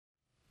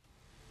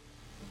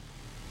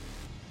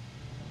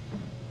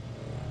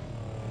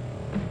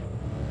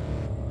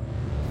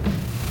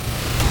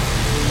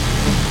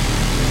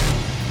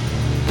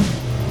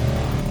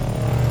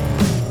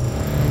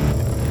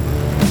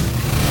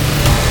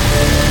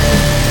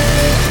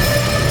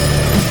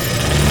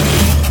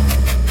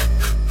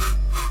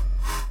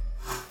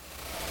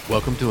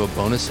Welcome to a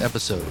bonus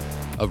episode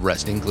of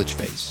Resting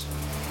Glitchface,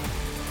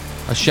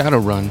 a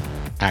Shadowrun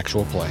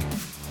actual play.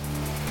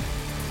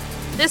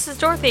 This is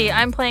Dorothy.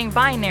 I'm playing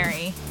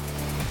Binary.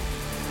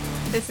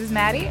 This is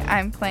Maddie.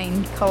 I'm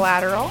playing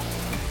Collateral.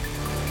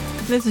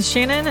 This is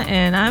Shannon,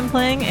 and I'm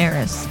playing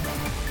Eris.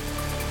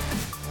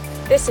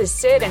 This is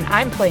Sid, and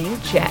I'm playing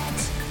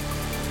Jet.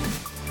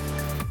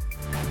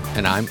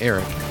 And I'm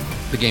Eric,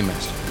 the Game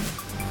Master.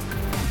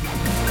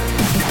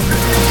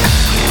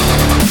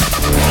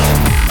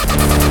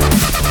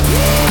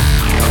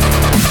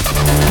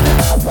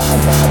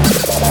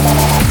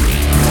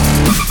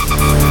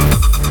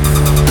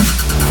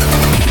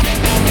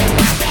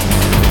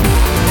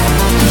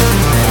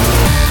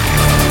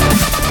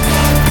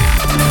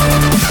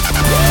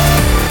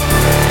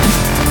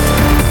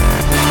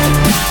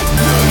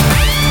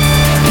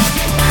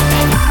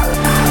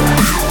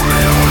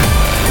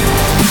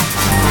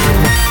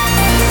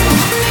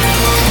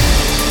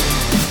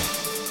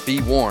 Be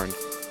warned,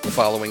 the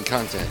following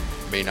content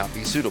may not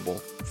be suitable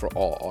for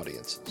all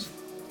audiences.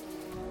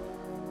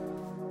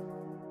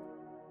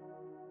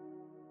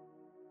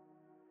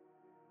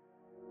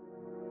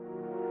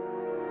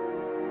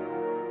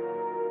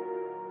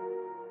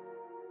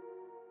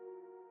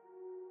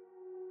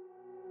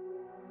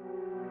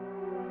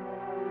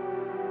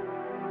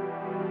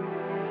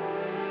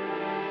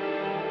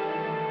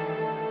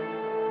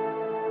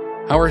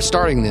 How we're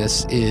starting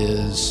this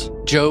is,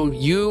 Joe,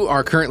 you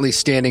are currently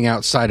standing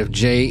outside of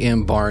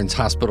J.M. Barnes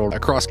Hospital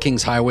across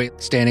Kings Highway,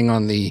 standing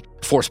on the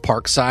Forest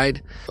Park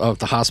side of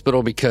the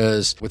hospital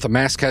because with a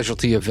mass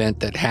casualty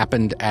event that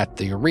happened at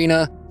the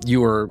arena,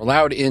 you were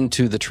allowed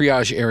into the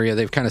triage area.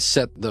 They've kind of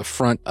set the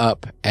front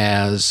up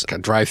as a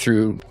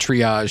drive-through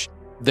triage.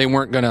 They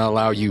weren't going to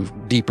allow you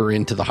deeper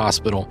into the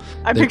hospital.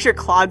 I picture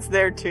Claude's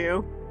there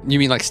too. You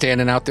mean like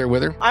standing out there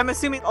with her? I'm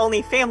assuming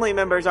only family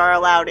members are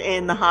allowed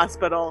in the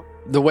hospital.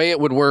 The way it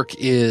would work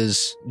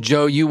is,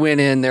 Joe, you went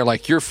in, they're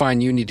like, you're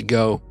fine, you need to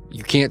go.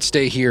 You can't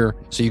stay here,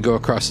 so you go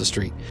across the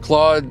street.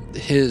 Claude,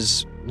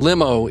 his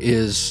limo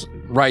is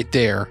right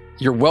there.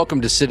 You're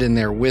welcome to sit in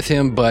there with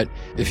him, but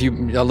if you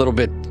a little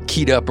bit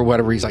keyed up or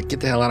whatever, he's like,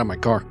 get the hell out of my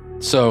car.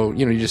 So,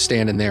 you're just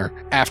standing there.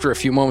 After a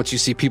few moments, you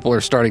see people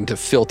are starting to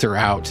filter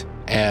out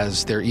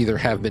as they either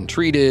have been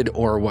treated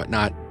or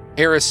whatnot.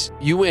 Eris,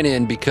 you went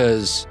in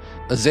because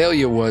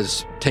Azalea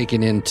was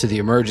taken into the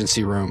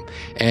emergency room,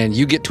 and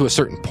you get to a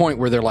certain point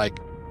where they're like,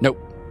 nope,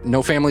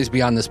 no families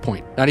beyond this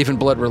point, not even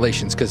blood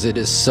relations, because it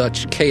is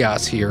such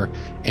chaos here,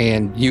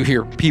 and you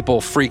hear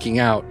people freaking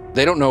out.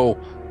 They don't know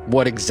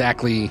what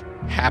exactly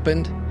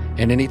happened,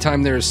 and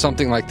anytime there's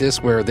something like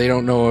this where they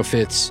don't know if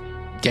it's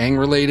gang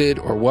related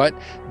or what,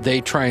 they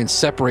try and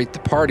separate the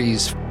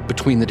parties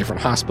between the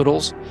different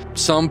hospitals.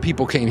 Some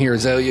people came here,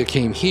 Azalea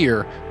came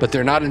here, but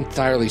they're not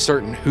entirely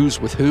certain who's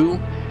with who,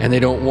 and they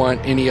don't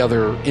want any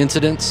other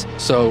incidents.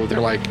 So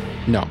they're like,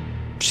 no,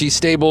 she's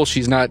stable.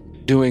 She's not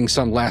doing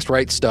some last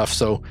right stuff.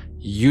 So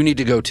you need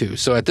to go too.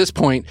 So at this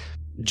point,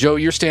 Joe,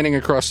 you're standing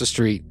across the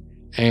street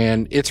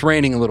and it's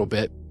raining a little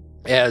bit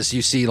as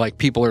you see like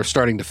people are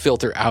starting to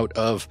filter out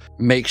of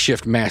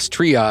makeshift mass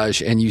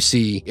triage, and you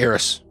see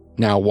Eris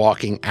now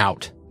walking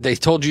out. They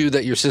told you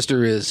that your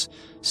sister is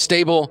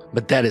stable,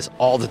 but that is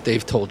all that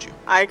they've told you.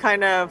 I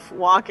kind of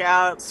walk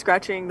out,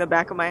 scratching the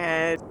back of my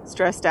head,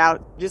 stressed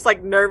out, just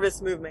like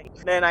nervous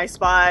movement. Then I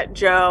spot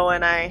Joe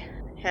and I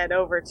head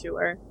over to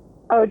her.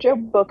 Oh, Joe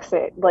books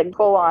it, like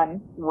full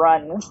on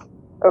runs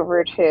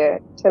over to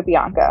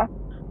Bianca.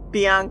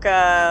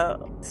 Bianca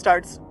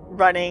starts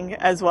running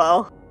as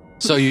well.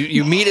 So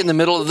you meet in the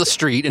middle of the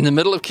street, in the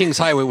middle of Kings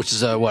Highway, which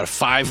is a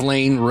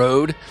 5-lane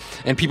road,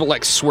 and people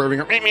like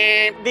swerving.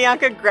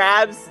 Bianca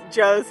grabs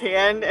Joe's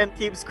hand and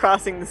keeps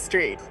crossing the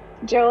street.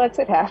 Joe lets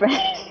it happen.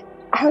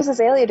 How's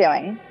Azalea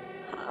doing?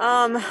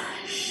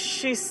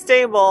 She's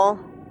stable.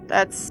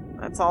 That's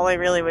all they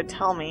really would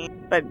tell me.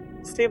 But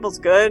stable's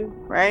good,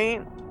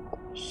 right?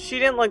 She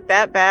didn't look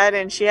that bad,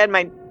 and she had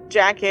my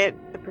jacket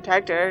to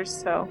protect her,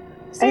 so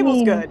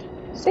stable's good.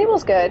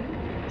 Stable's good.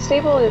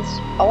 Stable is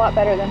a lot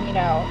better than,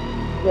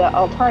 the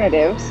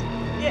alternatives.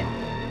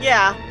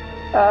 Yeah.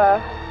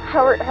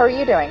 How are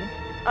you doing?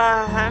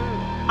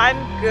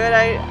 I'm good.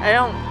 I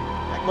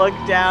don't look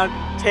down,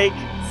 take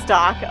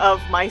stock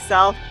of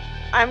myself.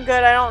 I'm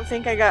good. I don't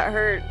think I got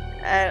hurt.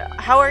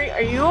 How are you?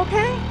 Are you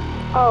okay?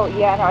 Oh,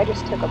 yeah, no, I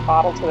just took a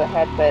bottle to the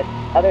head, but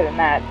other than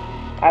that,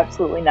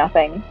 absolutely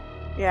nothing.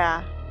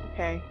 Yeah,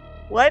 okay.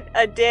 What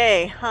a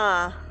day,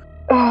 huh?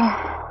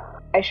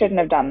 I shouldn't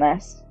have done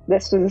this.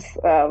 This was,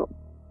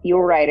 you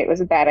were right, it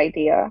was a bad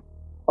idea.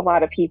 A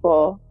lot of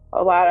people,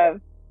 a lot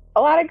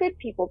of good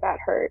people got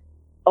hurt.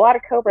 A lot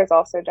of Cobras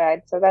also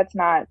died, so that's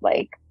not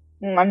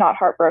I'm not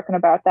heartbroken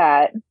about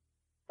that.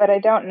 But I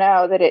don't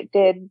know that it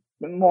did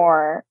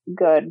more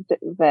good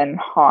than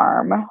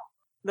harm.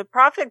 The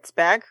Prophet's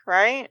back,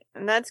 right?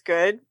 And that's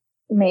good.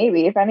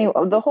 Maybe, if any.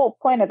 The whole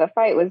point of the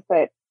fight was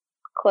that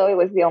Chloe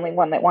was the only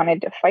one that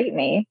wanted to fight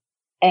me,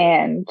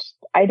 and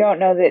I don't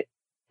know that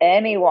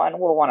anyone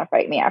will want to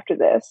fight me after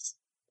this.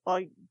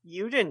 Well,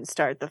 you didn't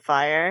start the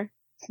fire.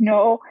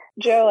 No,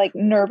 Joe,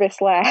 nervous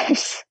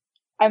laughs.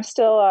 I'm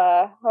still,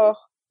 oh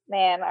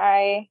man,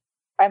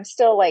 I'm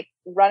still like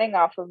running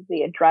off of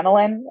the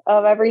adrenaline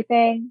of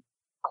everything.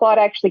 Claude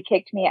actually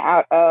kicked me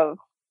out of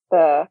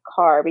the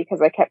car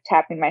because I kept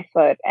tapping my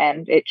foot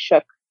and it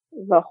shook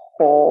the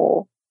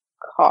whole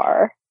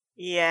car.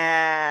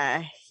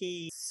 Yeah,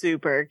 he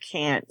super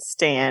can't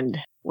stand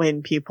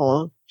when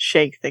people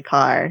shake the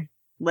car.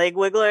 Leg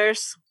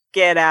wigglers,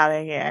 get out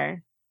of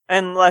here.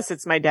 Unless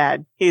it's my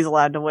dad. He's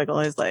allowed to wiggle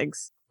his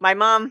legs. My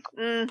mom,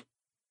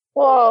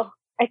 Well,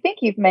 I think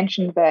you've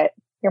mentioned that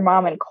your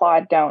mom and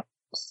Claude don't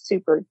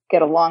super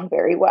get along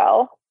very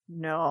well.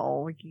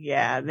 no,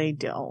 yeah, they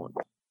don't.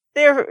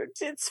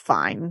 It's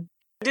fine.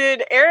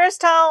 Did Eris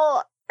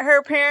tell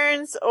her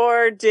parents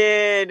or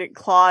did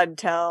Claude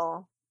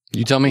tell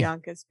You tell me.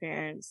 Bianca's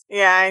parents?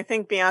 Yeah, I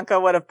think Bianca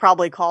would have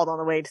probably called on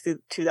the way to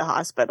the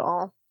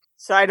hospital.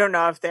 So I don't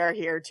know if they're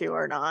here too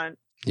or not.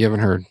 You haven't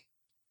heard.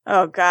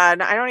 Oh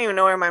God, I don't even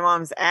know where my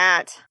mom's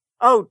at.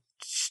 Oh,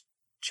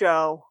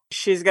 Joe,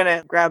 she's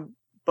gonna grab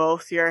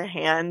both your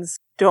hands.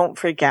 Don't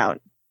freak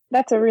out.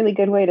 That's a really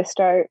good way to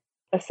start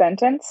a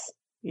sentence.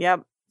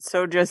 Yep.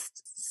 So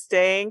just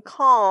stay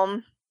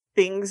calm.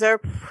 Things are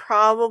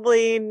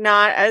probably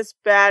not as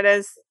bad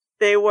as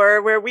they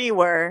were where we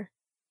were.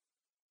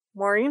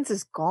 Maureen's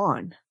is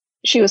gone.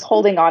 She was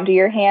holding onto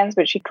your hands,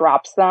 but she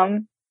drops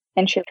them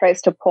and she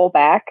tries to pull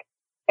back.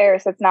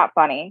 Eris, that's not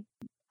funny.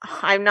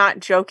 I'm not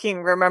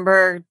joking.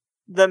 Remember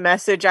the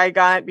message I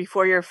got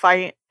before your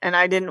fight and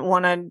I didn't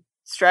want to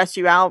stress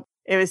you out?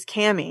 It was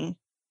Cammie.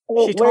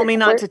 Well, She told me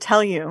not to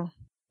tell you.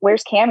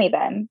 Where's Cammie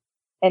then?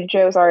 And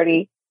Joe's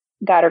already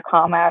got her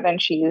comm out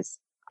and she's...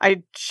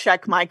 I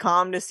check my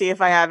comm to see if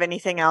I have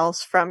anything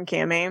else from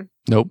Cammie.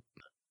 Nope.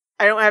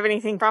 I don't have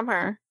anything from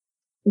her.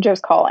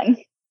 Joe's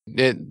calling.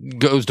 It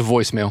goes to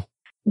voicemail.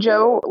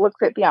 Joe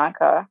looks at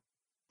Bianca,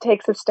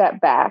 takes a step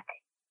back.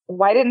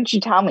 Why didn't you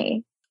tell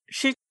me?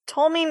 She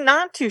told me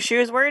not to. She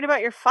was worried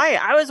about your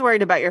fight. I was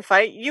worried about your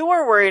fight. You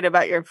were worried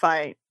about your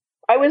fight.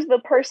 I was the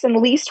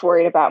person least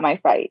worried about my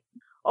fight.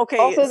 Okay,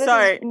 Also, this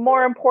sorry. is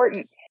more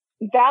important.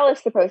 Val is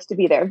supposed to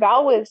be there.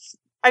 Val was...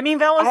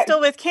 Val was still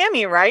with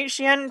Cammie, right?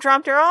 She hadn't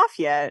dropped her off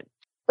yet.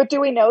 But do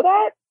we know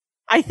that?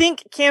 I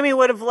think Cammie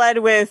would have led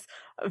with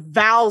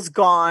Val's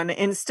gone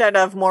instead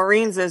of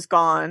Maureen's is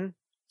gone.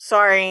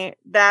 Sorry,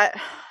 that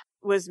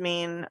was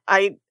mean.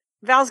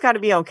 Val's got to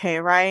be okay,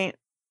 right?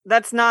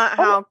 That's not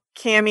how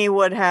Cammie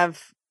would have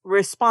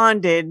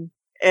responded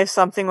if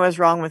something was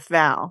wrong with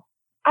Val.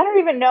 I don't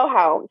even know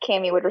how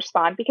Cammie would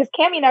respond because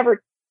Cammie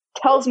never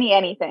tells me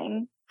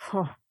anything.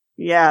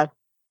 Yeah.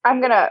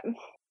 I'm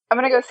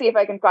gonna go see if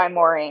I can find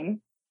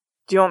Maureen.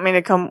 Do you want me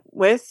to come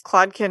with?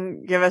 Claude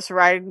can give us a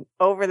ride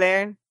over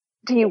there.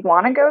 Do you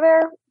want to go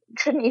there?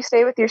 Shouldn't you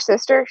stay with your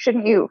sister?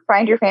 Shouldn't you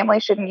find your family?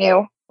 Shouldn't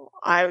you?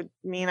 I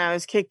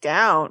was kicked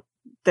out.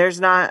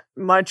 There's not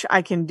much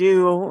I can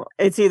do.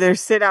 It's either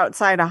sit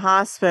outside a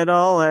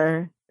hospital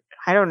or,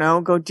 I don't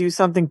know, go do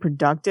something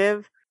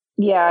productive.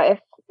 Yeah,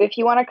 if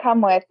you want to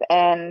come with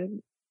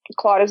and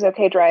Claude is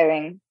okay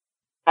driving,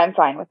 I'm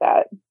fine with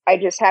that. I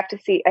just have to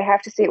see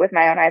it with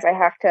my own eyes. I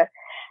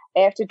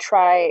have to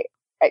try.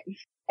 I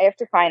have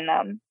to find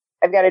them.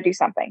 I've got to do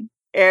something.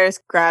 Eris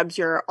grabs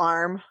your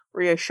arm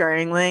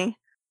reassuringly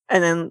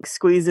and then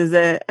squeezes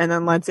it and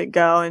then lets it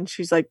go. And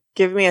she's like,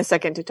 give me a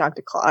second to talk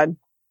to Claude.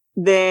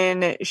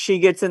 Then she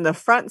gets in the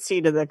front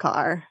seat of the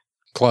car.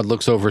 Claude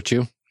looks over at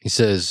you. He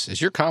says,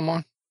 is your comm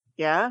on?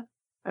 Yeah.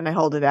 And I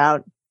hold it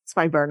out. It's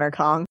my burner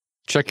Kong.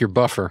 Check your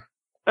buffer.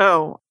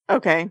 Oh,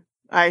 okay.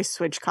 I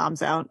switch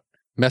comms out.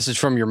 Message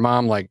from your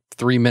mom like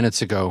 3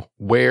 minutes ago.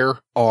 Where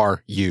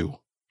are you?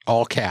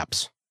 All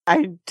caps.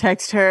 I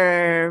text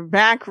her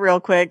back real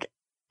quick.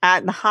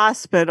 At the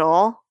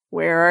hospital.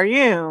 Where are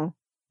you?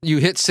 You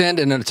hit send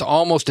and it's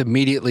almost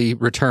immediately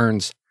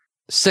returns.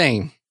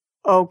 Same.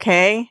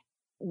 Okay.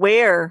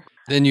 Where?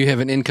 Then you have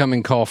an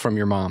incoming call from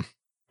your mom.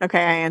 Okay,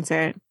 I answer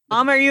it.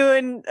 Mom, are you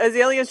in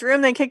Azalea's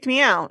room? They kicked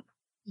me out.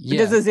 Yeah.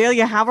 Does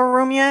Azalea have a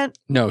room yet?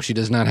 No, she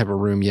does not have a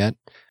room yet.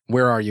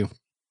 Where are you?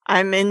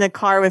 I'm in the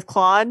car with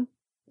Claude.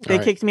 They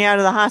kicked me out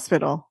of the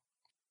hospital.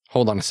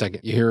 Hold on a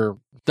second. You hear her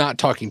not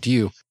talking to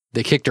you.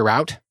 They kicked her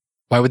out?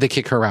 Why would they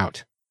kick her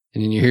out?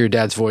 And then you hear your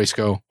dad's voice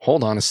go,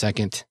 hold on a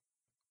second.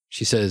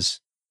 She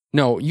says,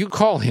 no, you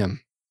call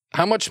him.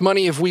 How much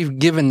money have we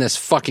given this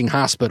fucking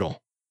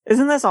hospital?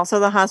 Isn't this also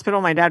the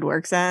hospital my dad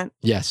works at?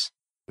 Yes.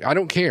 I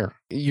don't care.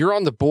 You're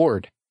on the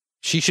board.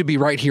 She should be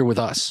right here with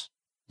us.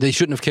 They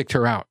shouldn't have kicked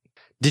her out.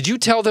 Did you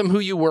tell them who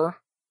you were?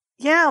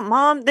 Yeah,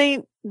 Mom,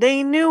 they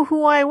knew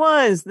who I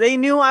was. They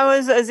knew I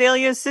was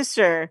Azalea's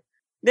sister.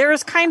 There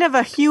was kind of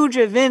a huge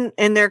event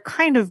and they're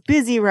kind of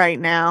busy right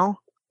now.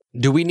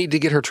 Do we need to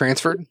get her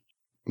transferred?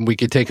 We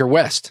could take her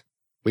west.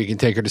 We can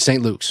take her to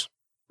St. Luke's.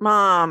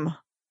 Mom,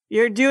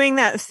 you're doing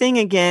that thing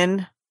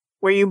again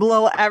where you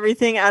blow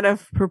everything out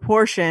of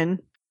proportion.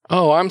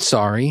 Oh, I'm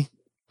sorry.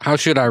 How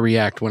should I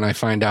react when I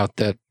find out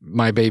that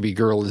my baby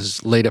girl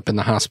is laid up in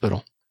the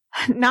hospital?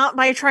 Not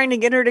by trying to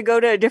get her to go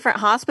to a different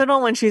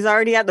hospital when she's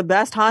already at the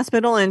best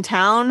hospital in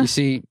town. You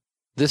see,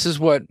 this is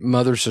what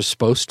mothers are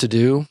supposed to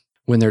do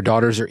when their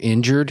daughters are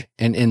injured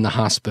and in the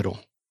hospital.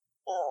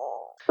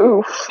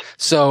 Oof.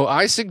 So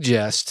I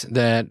suggest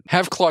that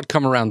have Claude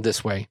come around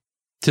this way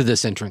to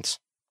this entrance.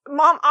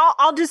 Mom,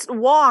 I'll just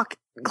walk.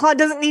 Claude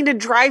doesn't need to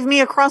drive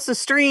me across the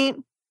street.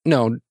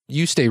 No,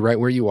 you stay right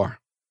where you are.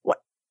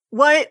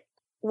 What?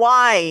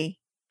 Why?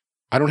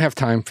 I don't have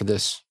time for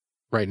this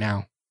right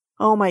now.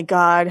 Oh my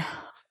God.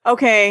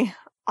 Okay,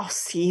 I'll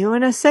see you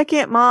in a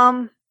second,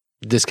 Mom.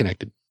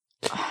 Disconnected.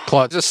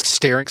 Claude just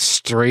staring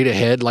straight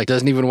ahead, like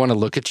doesn't even want to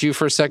look at you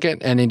for a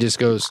second, and he just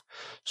goes,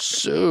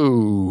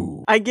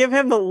 so... I give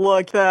him the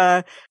look,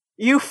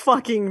 you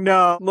fucking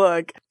know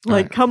look.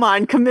 Like, right. Come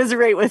on,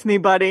 commiserate with me,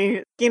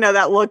 buddy. You know,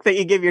 that look that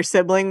you give your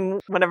sibling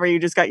whenever you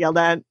just got yelled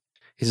at.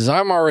 He says,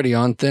 I'm already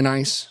on thin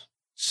ice,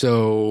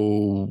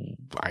 so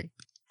I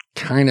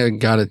kind of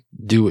got to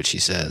do what she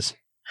says.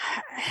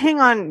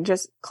 Hang on,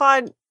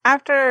 Claude,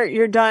 after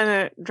you're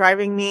done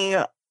driving me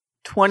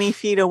 20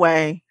 feet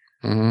away,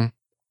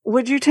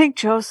 would you take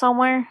Joe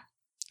somewhere?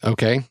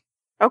 Okay.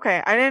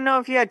 Okay, I didn't know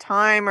if you had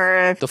time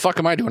or if... The fuck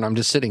am I doing? I'm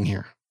just sitting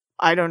here.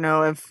 I don't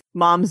know if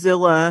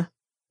Momzilla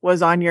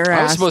was on your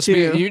I was ass supposed too.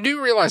 to be. You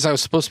do realize I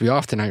was supposed to be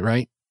off tonight,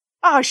 right?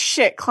 Oh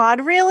shit,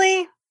 Claude,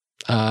 really?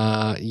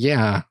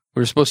 Yeah.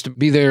 We were supposed to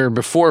be there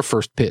before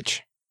first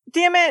pitch.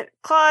 Damn it,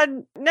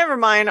 Claude. Never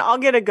mind. I'll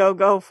get a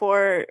go-go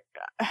for...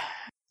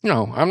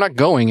 No, I'm not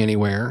going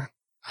anywhere.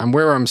 I'm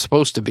where I'm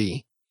supposed to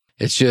be.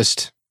 It's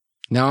just,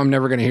 now I'm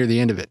never going to hear the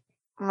end of it.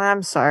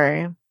 I'm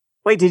sorry.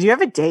 Wait, did you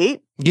have a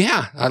date?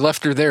 Yeah, I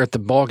left her there at the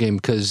ball game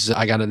because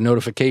I got a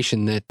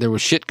notification that there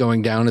was shit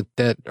going down at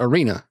that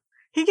arena.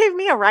 He gave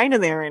me a ride to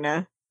the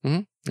arena.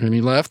 And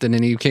he left, and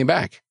then he came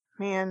back.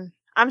 Man,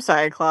 I'm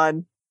sorry,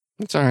 Claude.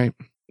 It's all right.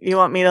 You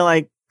want me to,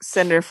 like,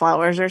 send her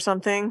flowers or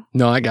something?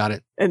 No, I got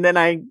it. And then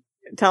I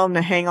tell him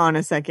to hang on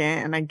a second,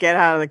 and I get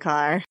out of the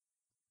car.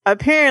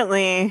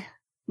 Apparently,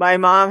 my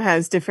mom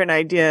has different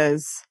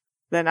ideas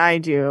than I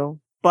do,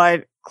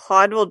 but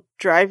Claude will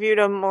drive you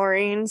to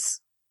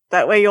Maureen's.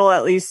 That way you'll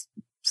at least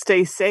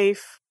stay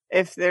safe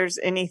if there's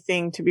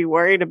anything to be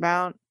worried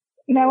about.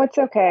 No, it's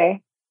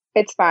okay.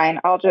 It's fine.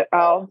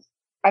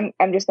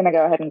 I'm just gonna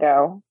go ahead and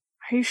go.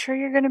 Are you sure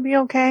you're gonna be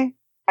okay?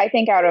 I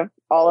think out of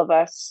all of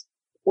us,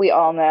 we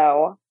all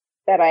know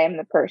that I am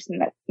the person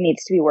that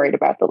needs to be worried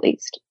about the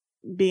least.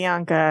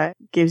 Bianca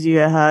gives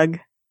you a hug.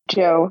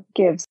 Joe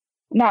gives,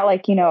 not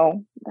like,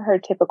 her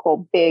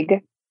typical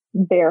big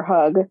bear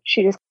hug.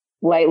 She just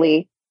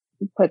lightly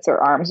puts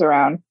her arms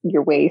around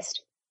your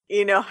waist.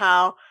 You know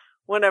how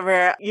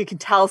whenever you can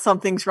tell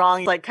something's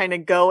wrong, you like kind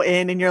of go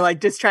in and you're like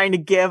just trying to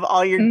give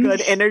all your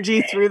good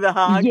energy through the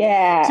hug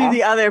to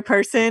the other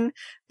person.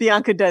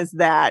 Bianca does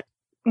that.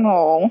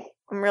 Oh,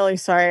 I'm really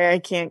sorry I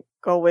can't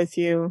go with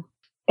you.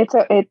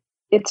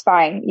 It's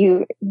fine.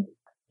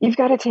 You've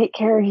got to take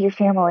care of your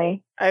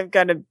family. I've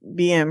got to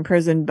be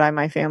imprisoned by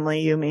my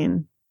family, you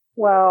mean?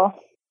 Well,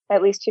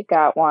 at least you've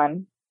got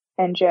one.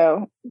 And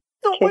Joe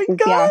kisses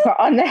Bianca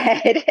on the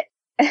head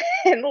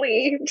and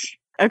leaves.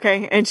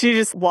 Okay, and she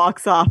just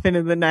walks off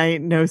into the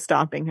night, no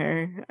stopping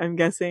her, I'm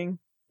guessing.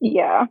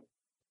 Yeah.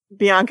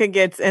 Bianca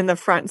gets in the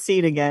front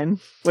seat again,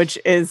 which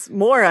is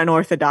more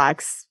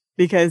unorthodox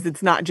because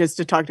it's not just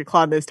to talk to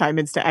Claude this time,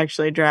 it's to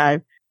actually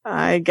drive.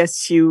 I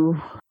guess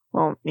you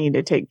won't need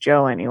to take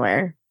Joe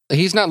anywhere.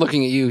 He's not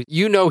looking at you.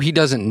 You know he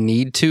doesn't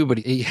need to, but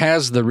he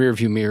has the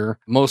rearview mirror.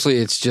 Mostly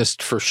it's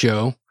just for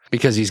show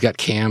because he's got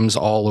cams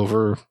all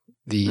over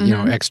the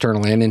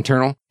external and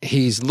internal.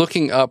 He's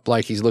looking up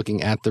like he's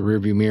looking at the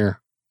rearview mirror.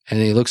 And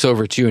then he looks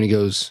over at you and he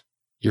goes,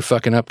 "You're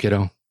fucking up,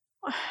 kiddo."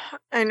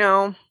 I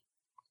know.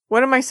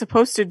 What am I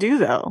supposed to do,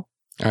 though?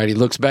 All right, he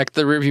looks back at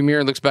the rearview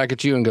mirror, looks back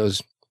at you and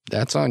goes,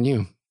 "That's on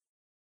you."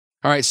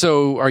 All right,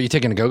 so are you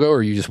taking a go-go or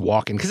are you just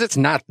walking? Because it's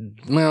not,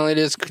 well, it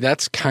is,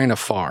 that's kind of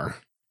far.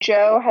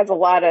 Joe has a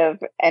lot of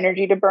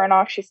energy to burn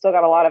off. She's still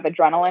got a lot of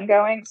adrenaline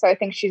going. So I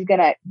think she's going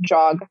to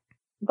jog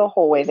the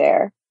whole way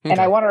there. Okay. And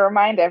I want to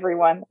remind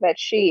everyone that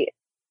she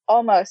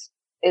almost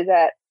is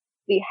at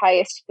the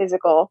highest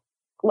physical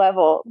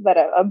level that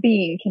a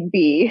being can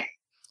be.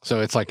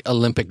 So it's like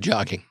Olympic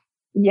jogging.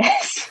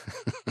 Yes.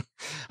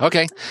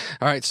 Okay.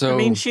 All right. So I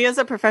mean, she is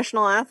a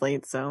professional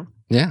athlete, so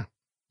yeah,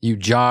 you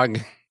jog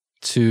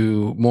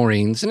to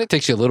Maureen's, and it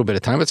takes you a little bit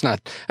of time. It's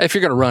not, if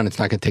you're going to run, it's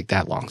not going to take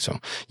that long. So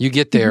you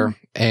get there,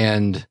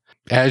 and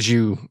as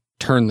you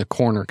turn the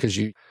corner, because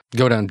you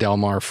go down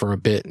Delmar for a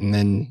bit and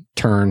then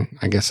turn,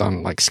 I guess,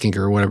 on like Skinker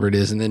or whatever it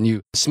is, and then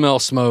you smell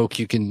smoke.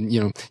 You can,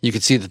 you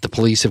can see that the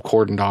police have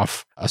cordoned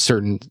off a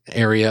certain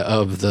area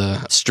of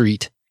the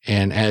street.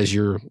 And as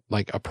you're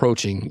like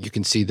approaching, you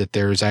can see that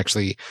there's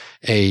actually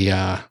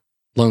a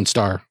Lone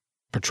Star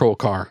patrol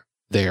car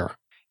there.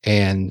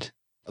 And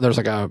there's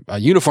like a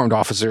uniformed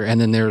officer, and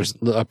then there's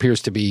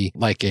appears to be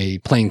like a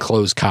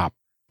plainclothes cop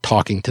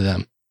talking to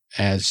them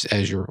as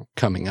you're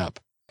coming up.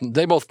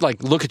 They both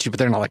like look at you, but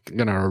they're not like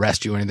going to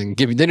arrest you or anything.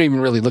 They don't even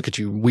really look at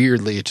you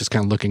weirdly. It's just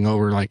kind of looking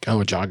over like, oh,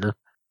 a jogger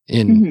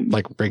in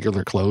like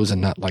regular clothes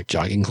and not like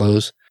jogging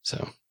clothes.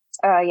 So,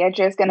 yeah,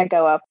 Joe's going to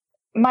go up.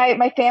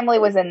 My family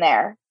was in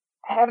there.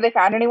 Have they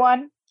found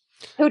anyone?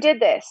 Who did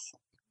this?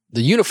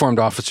 The uniformed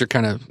officer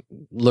kind of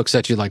looks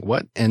at you like,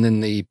 what? And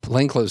then the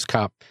plainclothes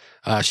cop,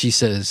 she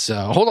says,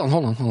 hold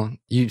on.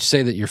 You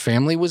say that your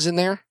family was in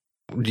there?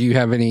 Do you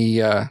have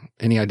any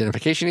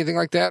identification, anything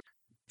like that?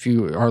 If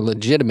you are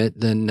legitimate,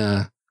 then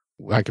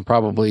I could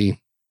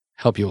probably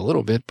help you a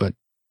little bit. But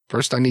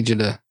first, I need you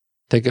to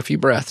take a few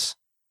breaths.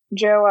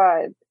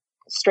 Jo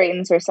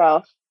straightens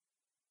herself.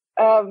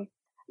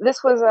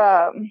 This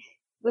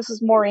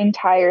was Maureen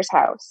Tyer's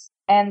house,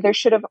 and there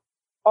should have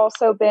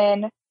also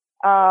been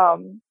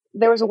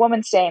there was a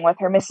woman staying with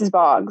her, Mrs.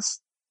 Boggs,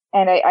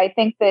 and I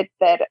think that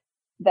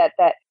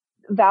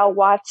Val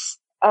Watts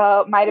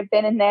might have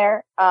been in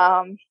there,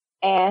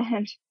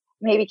 and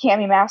maybe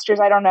Cammy Masters.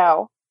 I don't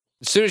know.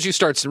 As soon as you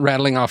start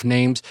rattling off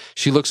names,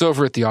 she looks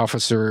over at the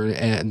officer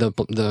and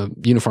the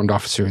uniformed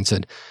officer and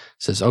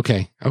says,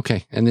 okay.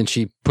 And then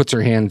she puts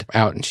her hand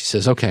out and she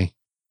says, okay,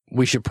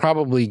 we should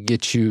probably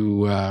get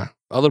you a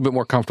little bit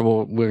more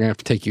comfortable. We're going to have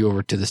to take you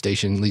over to the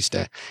station, at least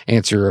to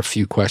answer a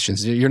few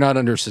questions. You're not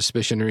under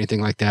suspicion or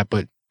anything like that,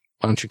 but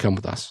why don't you come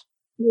with us?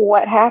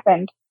 What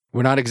happened?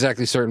 We're not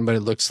exactly certain, but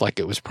it looks like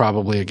it was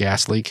probably a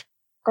gas leak.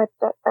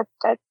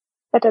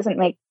 That doesn't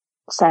make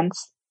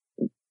sense.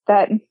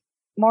 That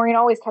Maureen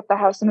always kept the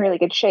house in really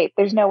good shape.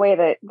 There's no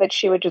way that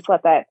she would just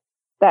let that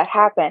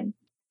happen.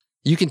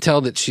 You can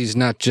tell that she's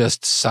not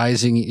just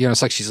sizing,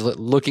 it's like she's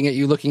looking at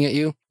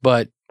you,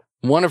 but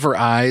one of her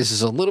eyes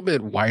is a little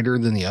bit wider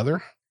than the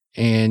other.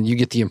 And you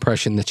get the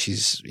impression that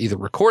she's either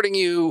recording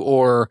you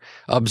or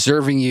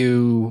observing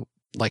you,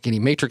 like any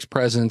Matrix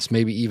presence,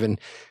 maybe even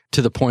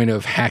to the point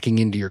of hacking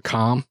into your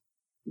comm.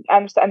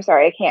 I'm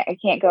sorry. I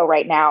can't go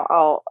right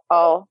now.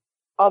 I'll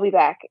be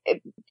back.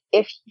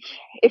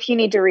 If you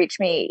need to reach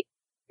me,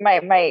 my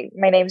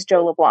name's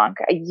Jo LeBlanc.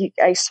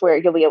 I swear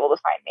you'll be able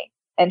to find me.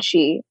 And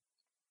she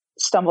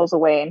stumbles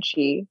away and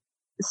she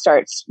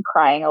starts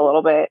crying a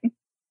little bit.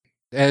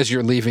 As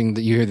you're leaving,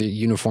 you hear the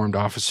uniformed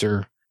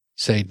officer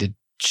say, "Did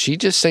she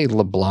just say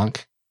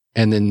LeBlanc?"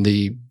 And then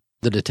the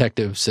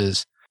detective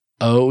says,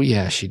 "Oh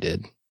yeah, she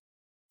did."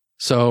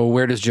 So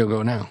where does Jo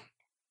go now?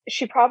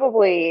 She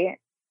probably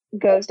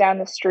goes down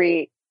the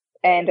street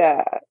and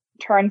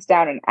turns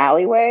down an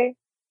alleyway.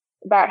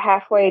 About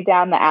halfway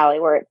down the alley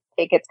where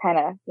it gets kind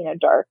of,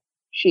 dark,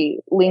 she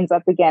leans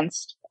up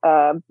against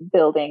a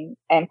building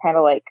and kind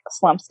of like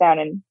slumps down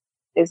and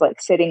is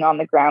like sitting on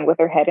the ground with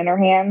her head in her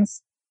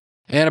hands.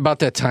 And about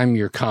that time,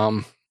 your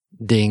comm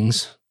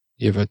dings.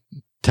 You have a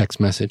text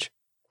message.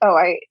 Oh,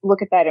 I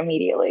look at that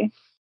immediately.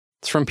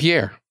 It's from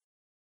Pierre.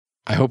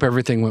 I hope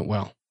everything went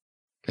well.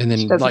 And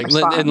then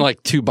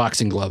like 2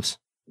 boxing gloves.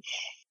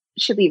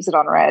 She leaves it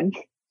on red.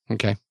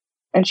 Okay.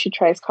 And she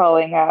tries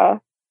calling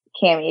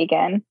Cammy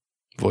again.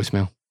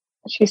 Voicemail.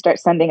 She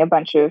starts sending a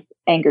bunch of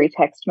angry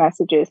text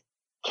messages.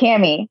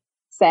 Cammy,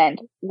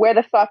 send. Where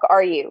the fuck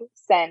are you?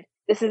 Send.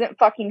 This isn't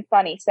fucking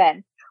funny.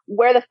 Send.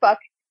 Where the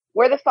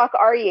fuck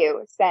are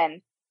you?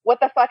 Send. What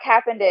the fuck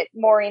happened at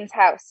Maureen's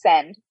house?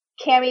 Send.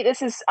 Cammy,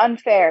 this is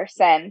unfair.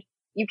 Send.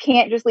 You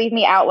can't just leave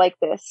me out like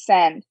this.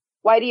 Send.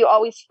 Why do you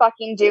always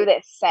fucking do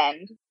this?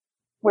 Send.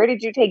 Where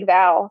did you take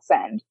Val?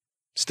 Send.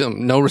 Still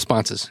no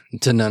responses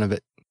to none of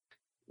it.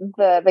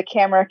 The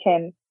camera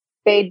can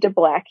fade to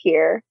black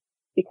here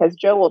because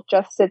Jo will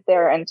just sit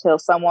there until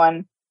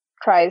someone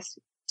tries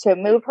to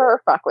move her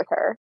or fuck with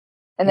her.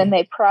 And then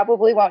they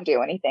probably won't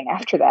do anything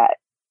after that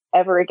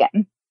ever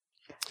again.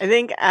 I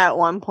think at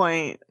one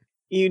point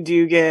you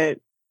do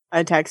get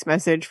a text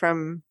message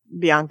from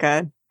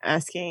Bianca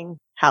asking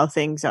how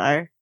things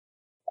are.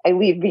 I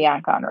leave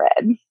Bianca on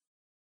red.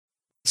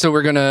 So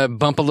we're going to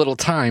bump a little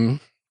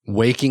time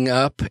waking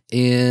up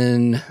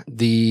in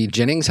the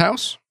Jennings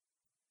house.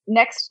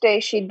 Next day,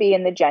 she'd be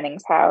in the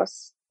Jennings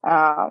house.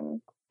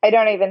 I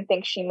don't even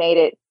think she made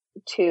it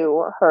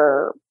to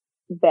her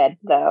bed,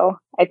 though.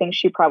 I think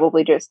she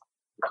probably just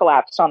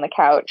collapsed on the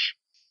couch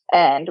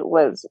and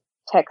was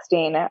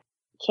texting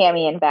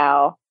Cammy and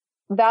Val.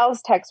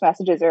 Val's text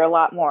messages are a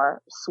lot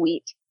more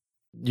sweet.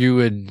 You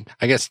would,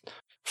 I guess,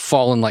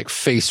 fallen like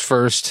face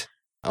first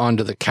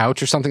onto the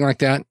couch or something like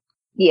that?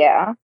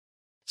 Yeah.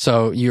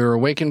 So you're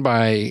awakened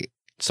by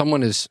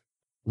someone is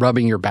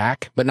rubbing your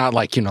back, but not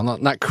like,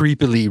 not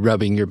creepily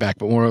rubbing your back,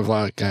 but more of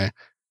like,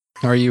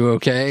 are you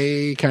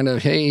okay? Kind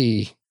of,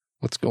 hey,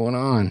 what's going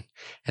on?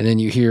 And then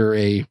you hear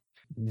a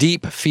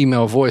deep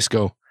female voice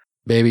go,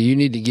 baby, you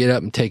need to get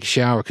up and take a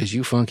shower because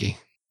you funky.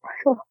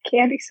 I love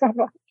Candy so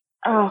much.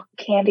 Oh,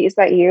 Candy, is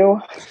that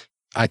you?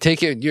 I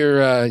take it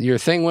your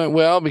thing went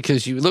well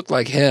because you look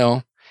like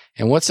hell.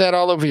 And what's that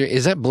all over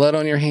is that blood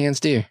on your hands,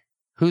 dear?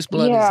 Whose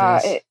blood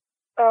is this?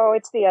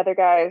 It's the other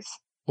guys.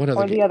 What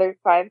other? Or the other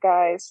 5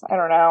 guys. I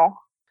don't know.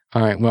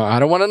 All right. Well, I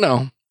don't want to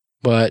know,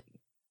 but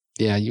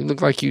yeah, you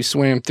look like you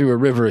swam through a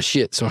river of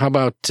shit. So how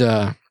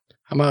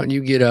about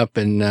you get up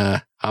and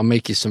I'll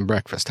make you some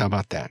breakfast. How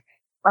about that?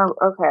 Oh,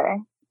 okay.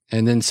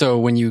 And then so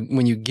when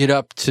you get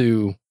up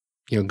to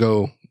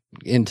go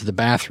into the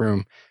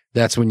bathroom,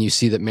 that's when you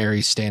see that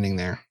Mary's standing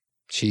there.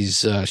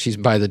 She's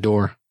by the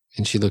door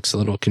and she looks a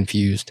little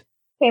confused.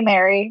 Hey,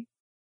 Mary.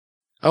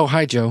 Oh,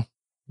 hi, Jo.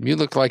 You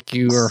look like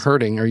you are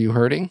hurting. Are you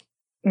hurting?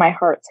 My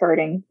heart's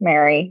hurting,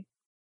 Mary.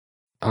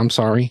 I'm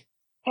sorry.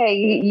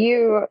 Hey,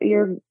 you're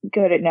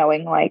good at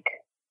knowing like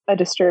a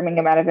disturbing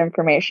amount of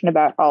information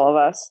about all of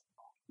us.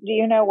 Do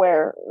you know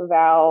where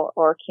Val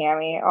or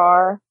Cammy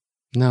are?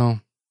 No,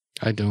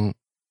 I don't.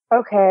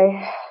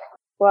 Okay.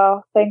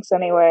 Well, thanks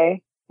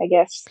anyway, I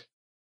guess.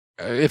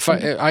 If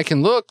I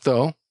can look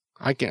though,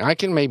 I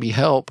can maybe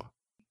help.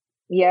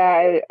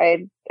 Yeah,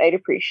 I'd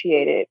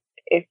appreciate it.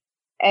 If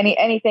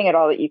anything at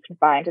all that you can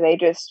find. They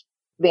just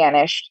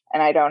vanished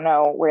and I don't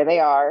know where they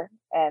are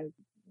and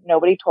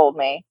nobody told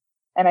me.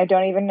 And I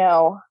don't even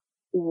know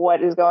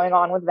what is going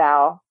on with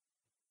Val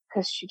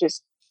because she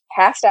just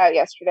passed out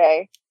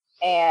yesterday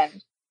and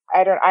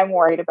I'm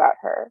worried about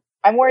her.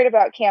 I'm worried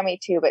about Cammy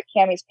too, but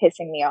Cammy's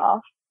pissing me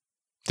off.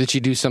 Did she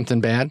do something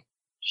bad?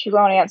 She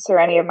won't answer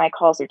any of my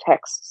calls or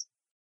texts.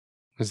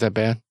 Is that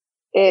bad?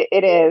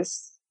 It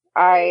is.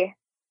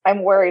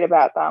 I'm worried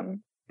about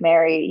them.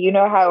 Mary, you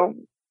know how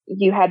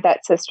you had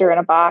that sister in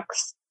a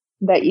box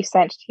that you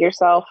sent to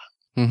yourself?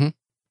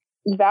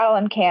 Mm-hmm. Val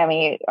and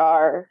Cammy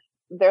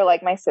they're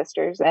like my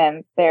sisters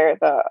and they're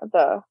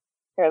the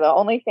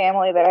only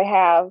family that I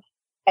have.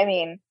 I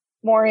mean,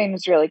 Maureen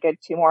was really good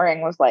too.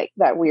 Maureen was like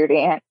that weird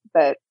aunt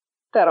that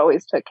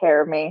always took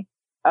care of me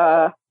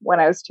when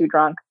I was too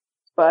drunk.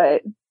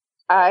 But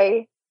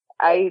I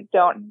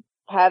don't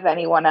have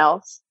anyone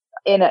else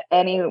in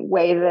any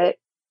way that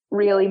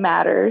really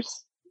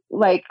matters.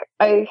 Like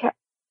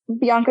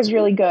Bianca's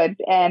really good,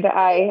 and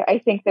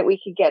I think that we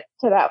could get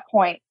to that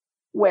point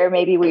where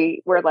maybe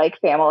we're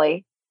like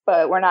family,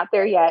 but we're not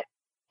there yet.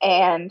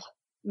 And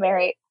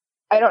Mary,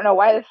 I don't know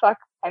why the fuck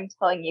I'm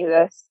telling you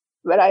this,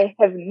 but I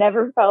have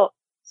never felt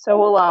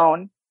so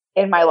alone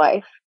in my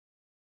life.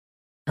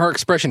 Her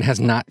expression has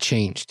not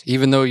changed,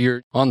 even though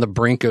you're on the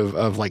brink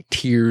of like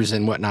tears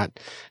and whatnot.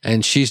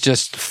 And she's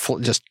just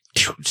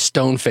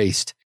stone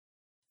faced.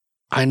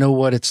 I know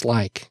what it's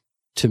like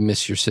to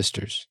miss your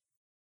sisters.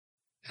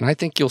 And I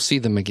think you'll see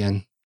them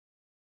again.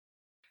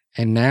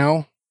 And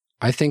now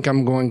I think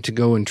I'm going to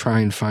go and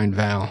try and find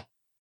Val.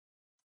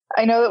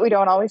 I know that we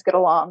don't always get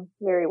along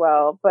very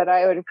well, but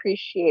I would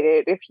appreciate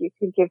it if you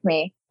could give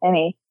me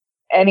any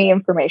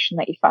information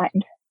that you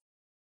find.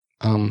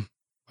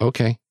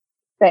 Okay.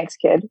 Thanks,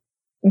 kid.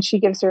 And she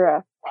gives her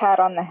a pat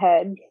on the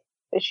head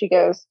as she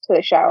goes to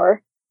the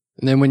shower.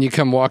 And then when you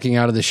come walking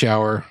out of the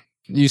shower,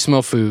 you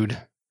smell food.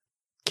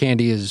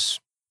 Candy is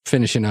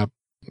finishing up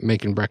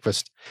making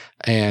breakfast,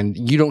 and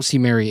you don't see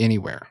Mary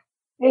anywhere.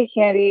 Hey,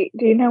 Candy,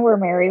 do you know where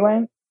Mary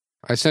went?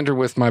 I sent her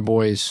with my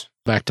boys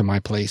back to my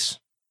place.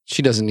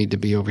 She doesn't need to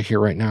be over here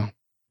right now.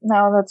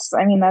 No,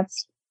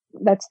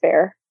 that's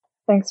fair.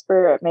 Thanks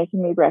for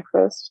making me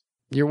breakfast.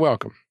 You're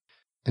welcome.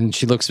 And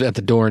she looks at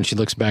the door and she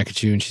looks back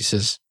at you and she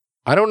says,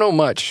 I don't know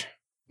much,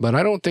 but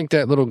I don't think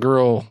that little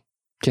girl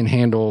can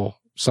handle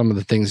some of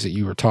the things that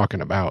you were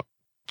talking about.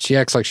 She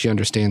acts like she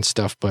understands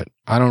stuff, but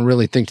I don't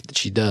really think that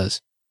she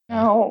does.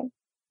 No,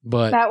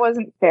 but that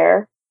wasn't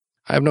fair.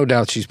 I have no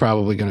doubt she's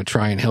probably going to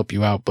try and help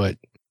you out, but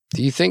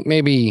do you think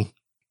maybe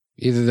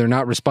either they're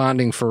not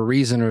responding for a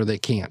reason or they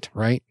can't,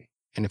 right?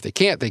 And if they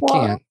can't, they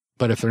can't.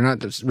 But if they're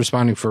not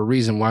responding for a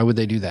reason, why would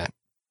they do that?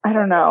 I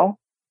don't know.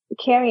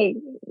 Cammy,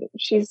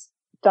 she's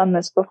done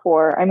this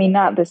before. I mean,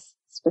 not this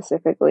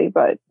specifically,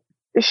 but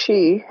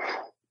she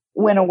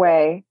went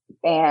away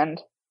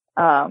and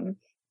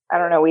I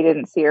don't know, we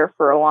didn't see her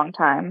for a long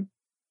time.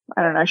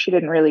 I don't know, she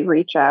didn't really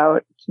reach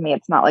out to me.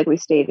 It's not like we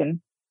stayed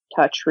in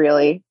touch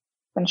really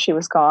when she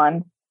was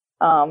gone.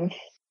 I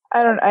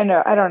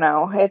don't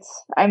know.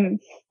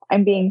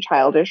 I'm being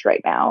childish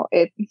right now.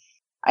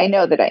 I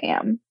know that I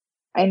am.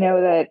 I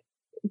know that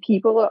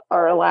people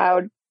are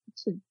allowed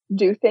to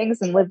do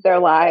things and live their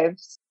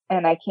lives,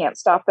 and I can't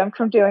stop them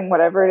from doing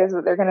whatever it is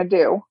that they're going to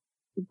do.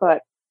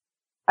 But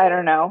I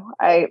don't know.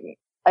 I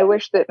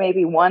wish that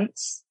maybe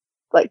once,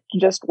 like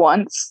just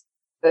once,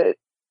 that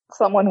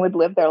someone would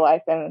live their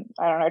life and,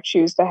 I don't know,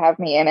 choose to have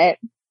me in it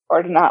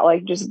or to not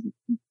like just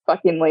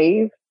fucking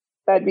leave.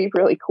 That'd be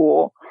really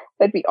cool.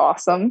 That'd be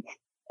awesome.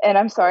 And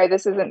I'm sorry,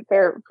 this isn't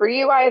fair for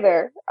you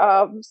either.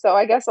 So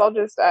I guess I'll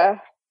just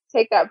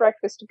take that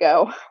breakfast to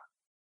go.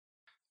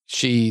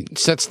 She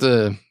sets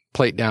the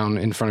plate down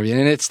in front of you,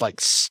 and it's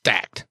like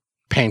stacked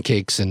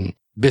pancakes and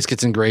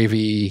biscuits and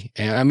gravy.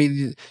 And I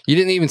mean, you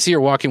didn't even see her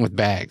walk in with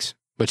bags,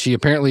 but she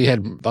apparently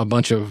had a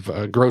bunch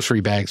of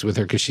grocery bags with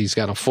her because she's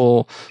got a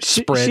full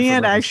spread. She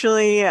had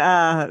actually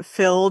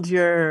filled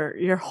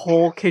your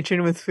whole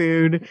kitchen with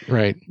food,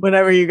 right?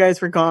 Whenever you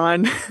guys were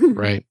gone,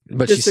 right?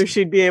 But just so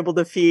she'd be able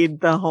to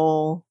feed the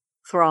whole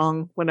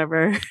throng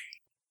whenever.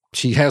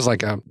 She has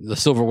like the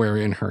silverware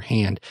in her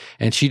hand,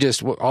 and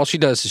all she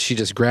does is she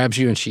just grabs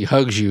you and she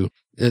hugs you,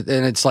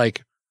 and it's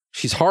like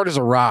she's hard as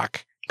a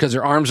rock because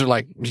her arms are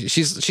like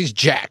she's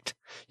jacked,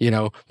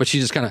 but she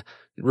just kind of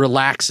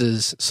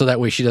relaxes so that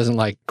way she doesn't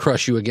like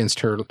crush you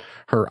against her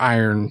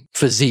iron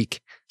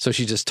physique. So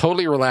she just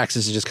totally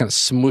relaxes and just kind of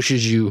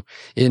smooshes you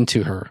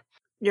into her.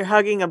 You're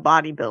hugging a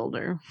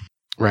bodybuilder,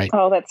 right?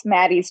 Oh, that's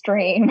Maddie's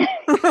dream.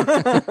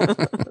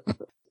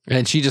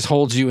 And she just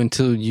holds you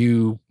until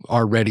you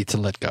are ready to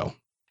let go.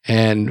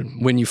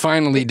 And when you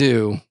finally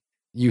do,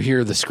 you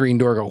hear the screen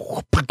door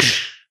go,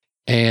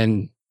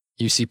 and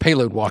you see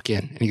Payload walk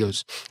in. And he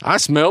goes, I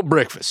smell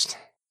breakfast.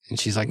 And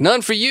she's like,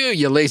 none for you,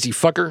 you lazy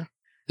fucker.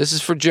 This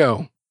is for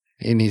Joe.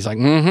 And he's like,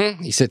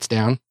 mm-hmm. He sits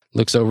down,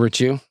 looks over at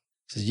you,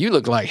 says, you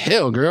look like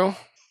hell, girl.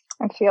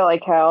 I feel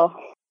like hell.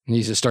 And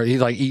he's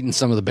like eating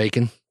some of the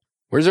bacon.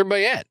 Where's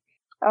everybody at?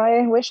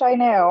 I wish I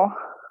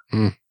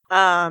knew.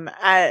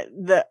 At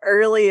the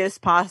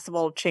earliest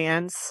possible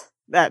chance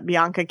that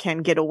Bianca can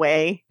get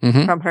away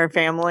from her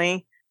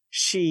family,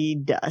 she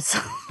does.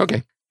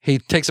 Okay. He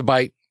takes a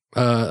bite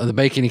of the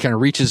bacon. He kind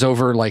of reaches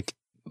over, like,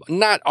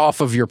 not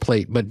off of your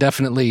plate, but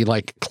definitely,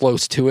 like,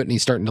 close to it. And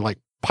he's starting to, like,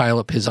 pile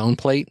up his own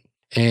plate.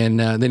 And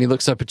then he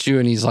looks up at you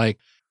and he's like,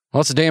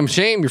 well, it's a damn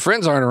shame your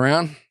friends aren't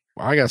around.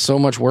 I got so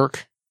much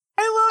work.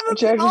 I love it.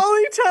 The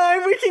only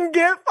time we can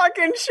get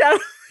fucking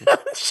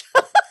shout-outs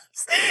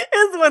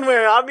is when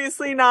we're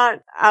obviously not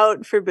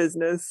out for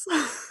business.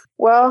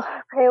 Well,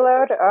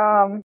 Payload,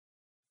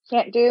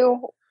 can't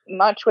do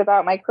much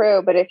without my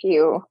crew, but if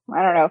you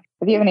have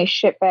any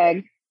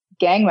shitbag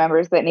gang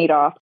members that need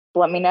off,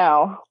 let me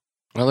know.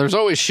 Well, there's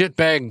always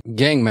shitbag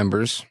gang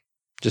members.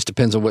 Just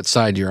depends on what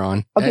side you're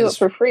on. I'll do it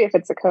for free if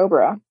it's a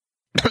Cobra.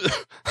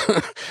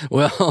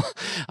 Well,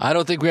 I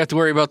don't think we have to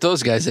worry about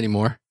those guys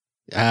anymore.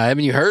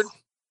 Haven't you heard?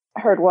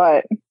 Heard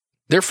what?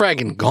 They're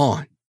fragging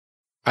gone.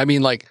 I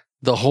mean, like,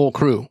 the whole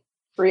crew.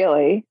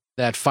 Really?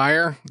 That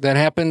fire that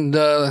happened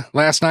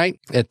last night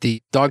at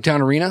the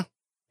Dogtown Arena?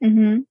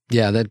 Mm-hmm.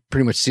 Yeah, that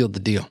pretty much sealed the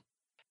deal.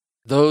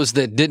 Those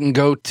that didn't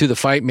go to the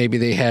fight, maybe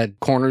they had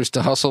corners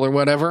to hustle or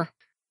whatever,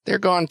 they're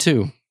gone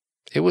too.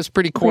 It was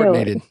pretty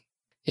coordinated.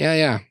 Really?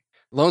 Yeah.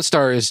 Lone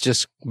Star is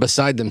just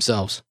beside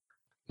themselves.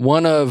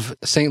 One of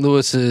St.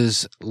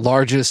 Louis's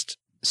largest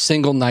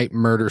single night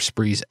murder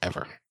sprees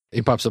ever.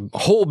 He pops a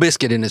whole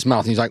biscuit in his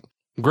mouth and he's like,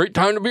 great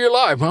time to be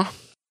alive, huh?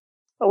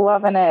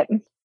 Loving it.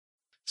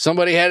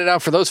 Somebody had it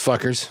out for those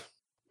fuckers.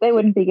 They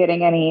wouldn't be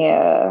getting any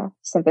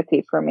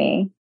sympathy for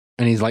me.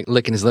 And he's like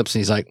licking his lips and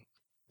he's like,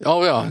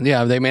 oh,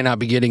 yeah, they may not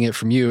be getting it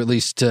from you, at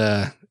least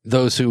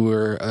those who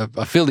were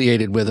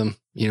affiliated with him,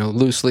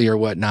 loosely or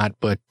whatnot.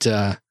 But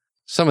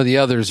some of the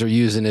others are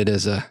using it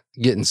as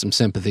getting some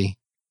sympathy.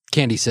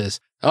 Candy says,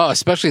 oh,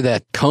 especially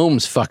that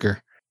Combs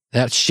fucker.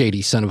 That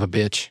shady son of a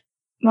bitch.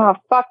 Oh,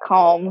 fuck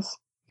Combs.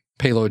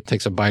 Payload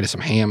takes a bite of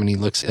some ham and he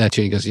looks at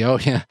you and he goes, oh,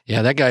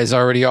 yeah, that guy's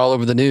already all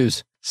over the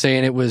news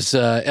saying it was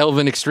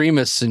elven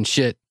extremists and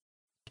shit.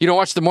 You don't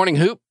watch the Morning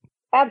Hoop?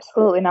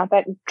 Absolutely not.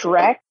 That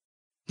Drek.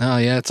 Oh,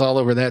 yeah, it's all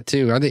over that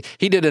too. I think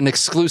he did an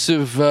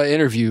exclusive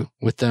interview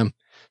with them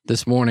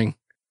this morning.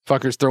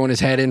 Fucker's throwing his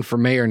hat in for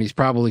mayor and he's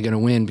probably going to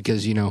win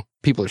because,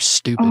 people are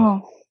stupid.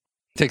 Oh.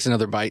 Takes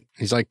another bite.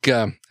 He's like,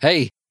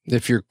 hey,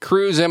 if your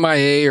crew's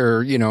MIA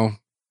or,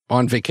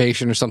 on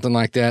vacation or something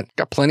like that,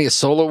 got plenty of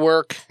solo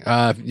work.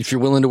 If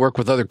you're willing to work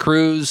with other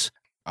crews,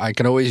 I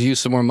can always use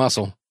some more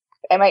muscle.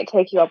 I might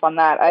take you up on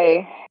that.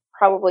 I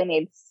probably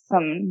need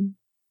some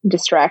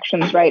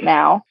distractions right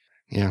now.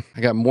 Yeah,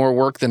 I got more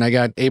work than I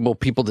got able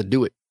people to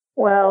do it.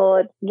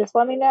 Well, just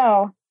let me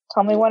know.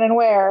 Tell me when and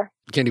where.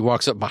 Candy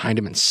walks up behind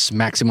him and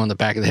smacks him on the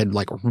back of the head,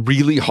 like,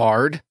 really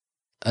hard.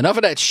 Enough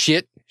of that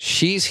shit.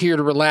 She's here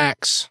to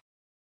relax.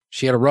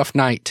 She had a rough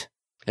night.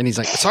 And he's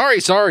like, sorry.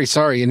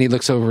 And he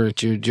looks over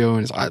at you, Joe,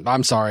 and he's like,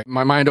 I'm sorry.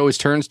 My mind always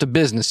turns to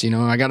business,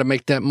 I got to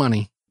make that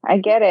money. I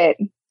get it.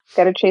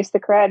 Got to chase the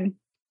cred.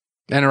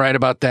 And right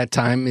about that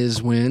time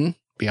is when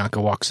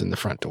Bianca walks in the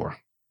front door.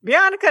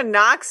 Bianca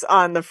knocks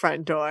on the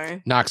front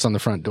door.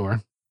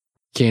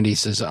 Candy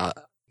says,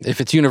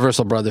 if it's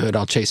Universal Brotherhood,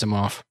 I'll chase him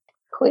off.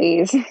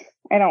 Please.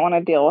 I don't want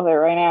to deal with it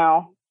right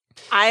now.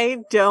 I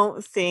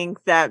don't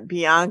think that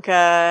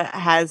Bianca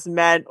has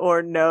met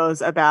or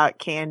knows about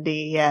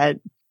Candy yet.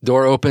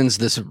 Door opens,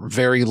 this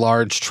very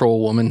large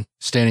troll woman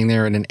standing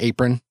there in an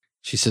apron.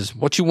 She says,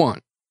 what you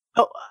want?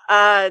 Oh,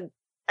 I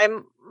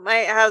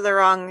might have the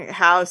wrong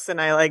house and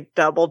I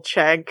double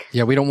check.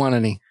 Yeah, we don't want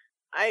any.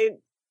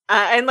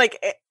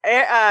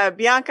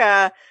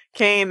 Bianca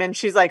came and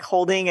she's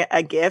holding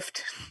a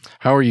gift.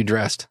 How are you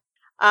dressed?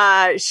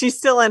 She's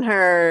still in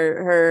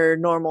her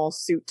normal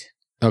suit.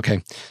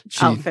 Okay.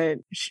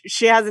 Outfit.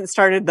 She hasn't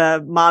started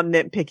the mom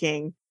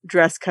nitpicking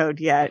dress code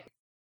yet.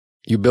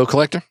 You bill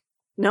collector?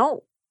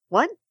 No.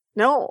 What?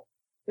 No.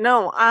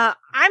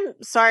 I'm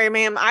sorry,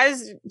 ma'am. I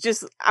was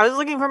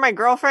looking for my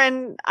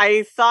girlfriend.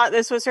 I thought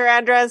this was her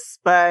address,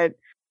 but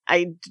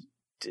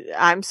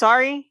I'm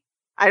sorry.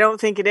 I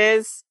don't think it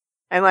is.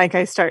 And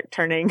I start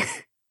turning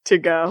to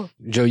go.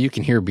 Joe, you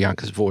can hear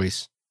Bianca's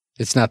voice.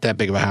 It's not that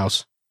big of a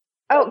house.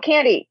 Oh,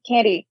 Candy.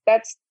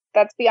 That's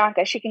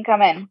Bianca. She can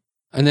come in.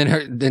 And then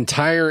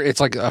it's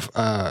like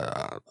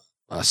a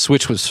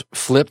switch was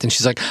flipped and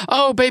she's like,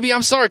 oh, baby,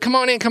 I'm sorry. Come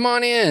on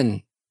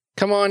in.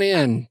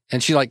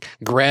 And she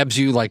grabs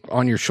you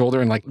on your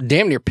shoulder and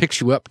damn near picks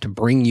you up to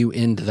bring you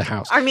into the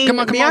house. I mean,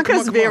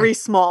 Bianca's very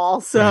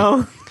small, so.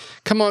 Right.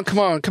 Come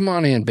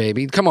on in,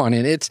 baby. Come on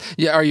in.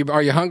 Are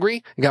you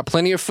hungry? I got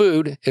plenty of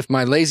food if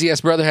my lazy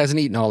ass brother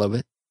hasn't eaten all of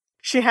it.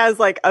 She has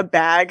a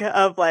bag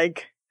of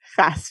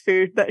fast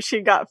food that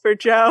she got for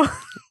Joe.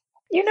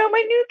 You know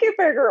my Nuke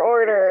Burger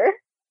order.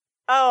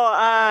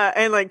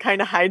 And like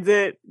kind of hides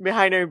it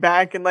behind her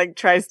back and like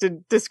tries to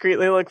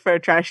discreetly look for a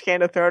trash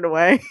can to throw it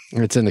away.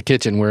 It's in the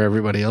kitchen where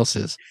everybody else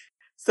is.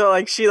 So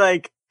like she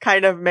like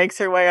kind of makes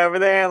her way over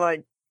there and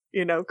like,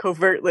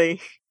 covertly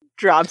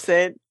drops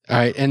it. All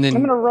right, and then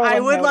I'm gonna roll. I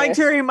would like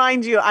to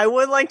remind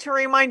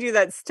you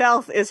that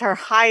stealth is her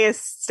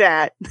highest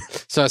stat.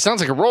 so it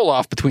sounds like a roll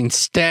off between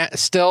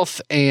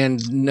stealth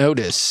and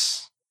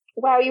notice.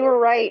 Wow, you were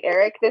right,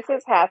 Eric. This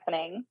is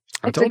happening.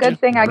 I It's a told good you.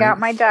 thing I got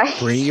my dice.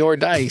 Bring your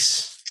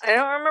dice. I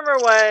don't remember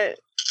what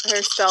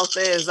her stealth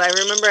is. I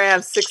remember I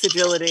have 6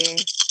 agility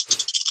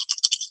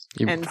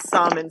and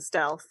some in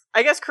stealth.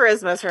 I guess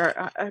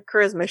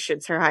charisma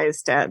shit's her highest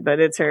stat, but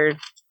it's her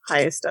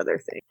highest other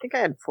thing. I think I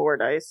had 4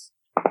 dice.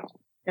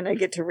 And I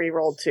get to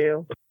reroll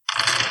 2.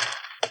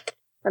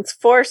 That's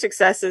 4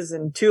 successes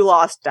and 2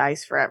 lost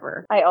dice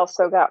forever. I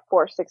also got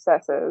 4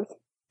 successes.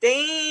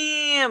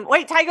 Damn!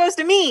 Wait, tie goes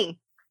to me!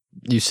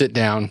 You sit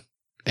down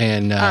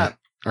and,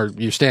 or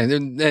you stand,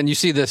 and you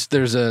see this,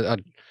 there's a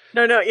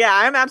No, yeah,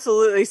 I'm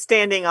absolutely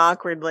standing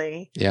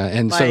awkwardly. yeah,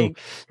 and Like-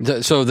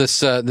 so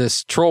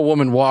this troll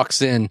woman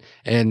walks in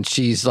and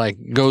she's like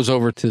goes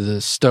over to the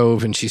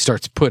stove and she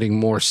starts putting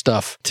more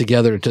stuff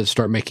together to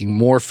start making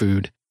more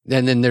food.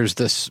 And then there's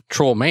this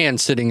troll man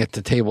sitting at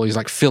the table. He's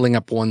like filling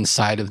up one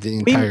side of the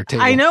entire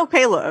table. I know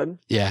payload.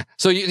 Yeah.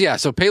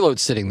 So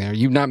Payload's sitting there.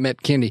 You've not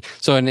met Candy.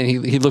 So and then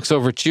he looks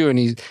over at you and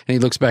he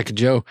looks back at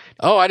Joe.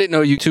 Oh, I didn't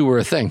know you two were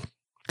a thing.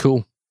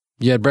 Cool.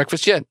 You had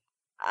breakfast yet?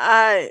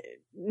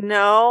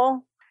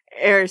 No.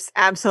 Eris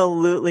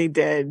absolutely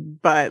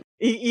did, but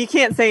you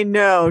can't say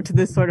no to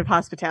this sort of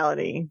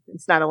hospitality.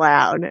 It's not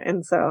allowed.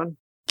 And so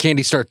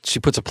Candy she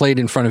puts a plate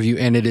in front of you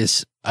and it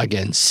is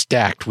again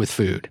stacked with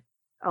food.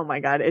 oh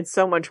my God, it's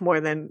so much more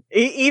than,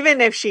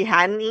 even if she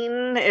hadn't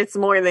eaten, it's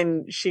more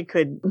than she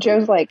could.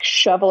 Joe's like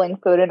shoveling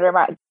food into her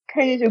mouth.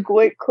 Katie's a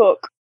great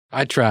cook.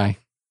 I try.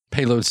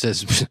 Payload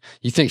says,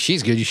 you think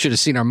she's good? You should have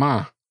seen our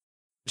ma.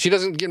 She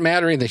doesn't get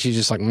mad or anything. She's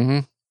just like, mm-hmm.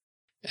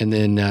 And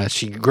then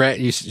she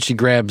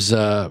grabs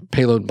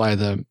Payload by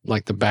the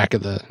back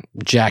of the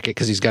jacket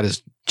because he's got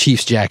his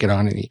Chiefs jacket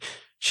on, and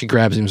she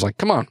grabs him. And is like,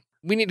 come on,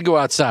 we need to go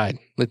outside.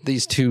 Let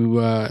these two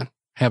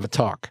have a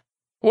talk.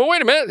 Well,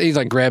 wait a minute. He's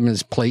like grabbing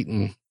his plate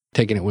and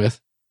taking it with.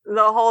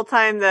 The whole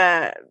time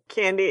that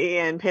Candy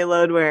and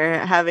Payload were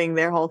having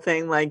their whole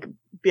thing, like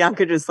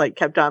Bianca just like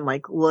kept on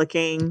like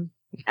looking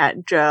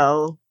at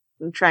Joe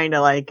and trying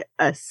to like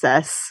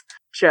assess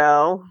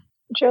Joe.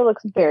 Joe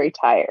looks very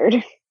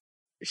tired.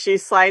 She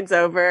slides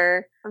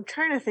over. I'm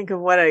trying to think of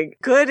what a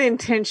good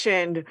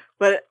intentioned,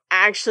 but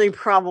actually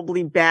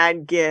probably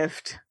bad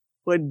gift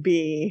would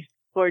be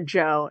for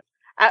Joe.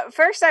 At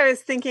first I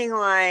was thinking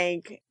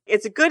like,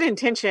 it's a good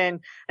intention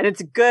and it's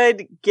a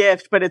good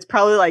gift, but it's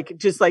probably like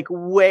just like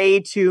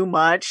way too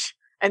much.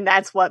 And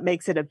that's what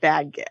makes it a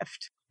bad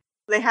gift.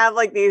 They have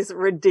like these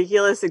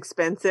ridiculous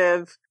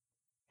expensive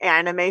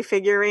anime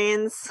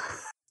figurines.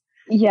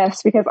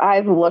 Yes, because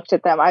I've looked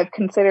at them. I've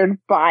considered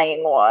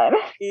buying one.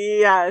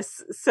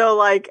 Yes. So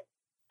like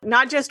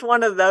not just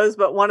one of those,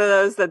 but one of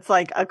those that's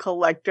like a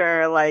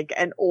collector, like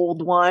an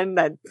old one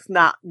that's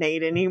not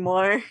made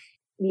anymore.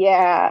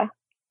 Yeah.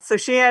 So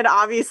she had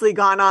obviously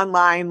gone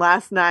online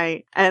last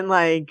night and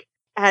like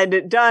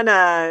had done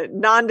a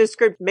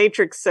nondescript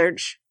matrix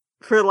search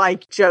for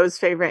like Joe's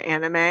favorite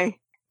anime.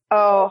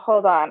 Oh,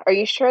 hold on. Are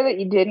you sure that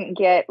you didn't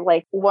get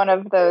like one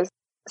of those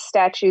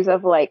statues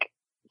of like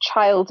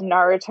child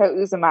Naruto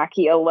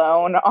Uzumaki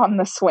alone on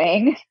the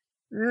swing?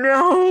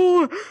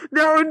 No,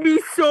 that would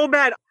be so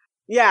bad.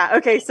 Yeah.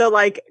 Okay. So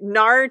like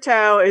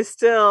Naruto is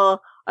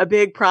still a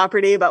big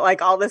property, but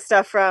like all the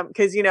stuff from,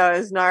 because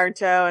it's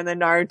Naruto and then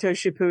Naruto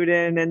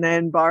Shippuden and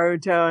then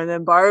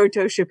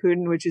Boruto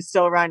Shippuden, which is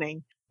still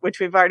running, which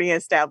we've already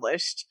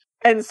established.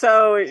 And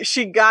so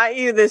she got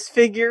you this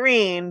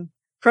figurine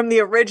from the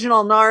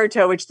original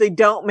Naruto, which they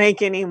don't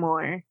make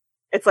anymore.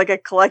 It's like a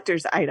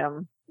collector's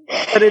item,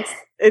 but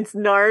it's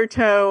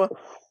Naruto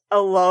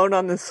alone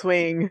on the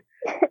swing.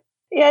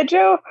 Yeah,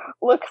 Joe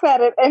looks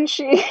at it and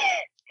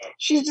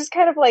she's just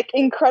kind of like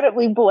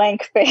incredibly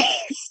blank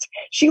faced.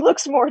 She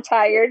looks more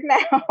tired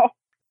now.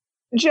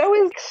 Joe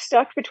is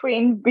stuck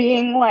between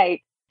being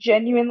like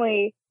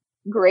genuinely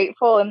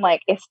grateful and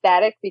like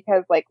ecstatic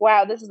because like,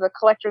 wow, this is a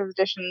collector's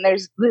edition.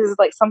 This is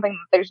like something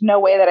that there's no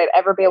way that I'd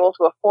ever be able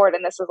to afford.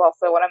 And this is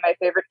also one of my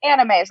favorite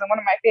animes and one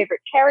of my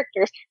favorite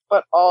characters,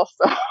 but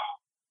also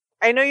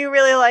I know you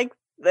really like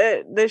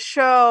the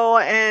show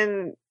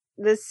and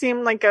this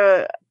seemed like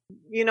a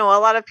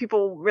lot of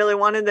people really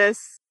wanted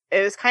this.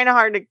 It was kind of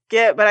hard to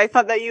get, but I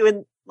thought that you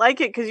would like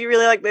it because you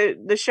really like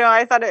the show.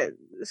 I thought it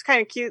was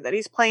kind of cute that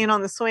he's playing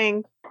on the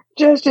swing.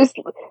 just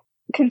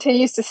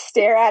continues to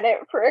stare at it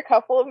for a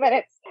couple of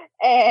minutes,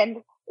 and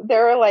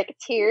there are like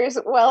tears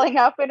welling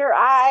up in her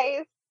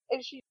eyes,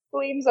 and she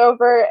leans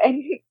over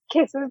and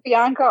kisses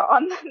Bianca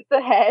on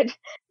the head.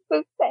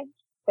 So thank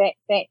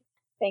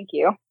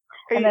you,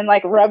 and then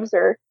like rubs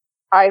her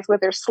eyes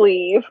with her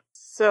sleeve.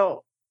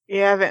 So you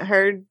haven't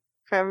heard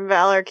from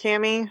Val or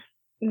Cammy?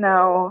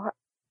 No.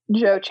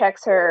 Joe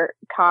checks her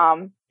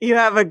comm. You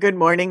have a good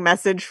morning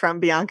message from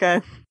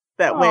Bianca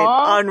that went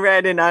Aw.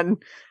 unread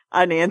and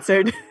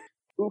unanswered.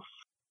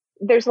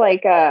 There's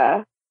like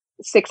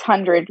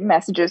 600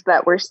 messages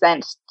that were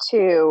sent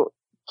to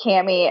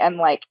Cammy and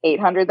like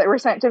 800 that were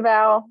sent to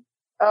Val.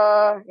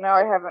 No,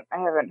 I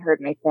haven't heard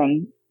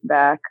anything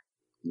back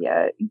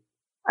yet.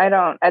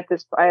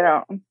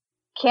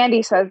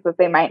 Candy says that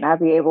they might not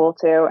be able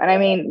to. And I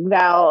mean,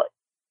 Val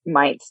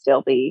might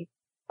still be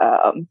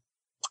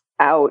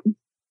out.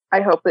 I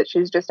hope that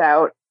she's just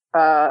out.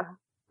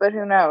 But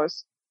who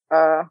knows?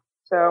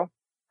 So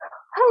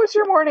how was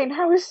your morning?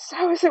 How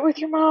is it with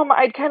your mom?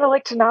 I'd kind of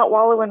like to not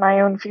wallow in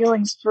my own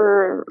feelings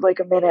for like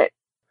a minute.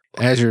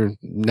 As you're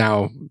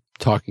now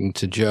talking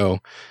to Joe,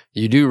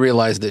 you do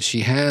realize that she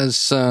has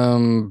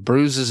some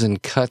bruises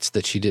and cuts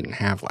that she didn't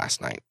have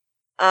last night.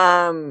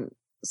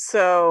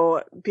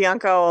 So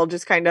Bianca will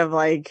just kind of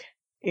like,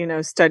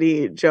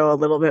 study Joe a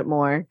little bit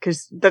more,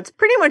 because that's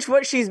pretty much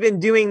what she's been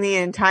doing the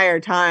entire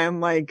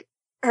time. Like,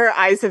 her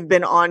eyes have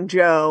been on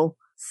Joe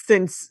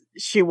since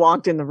she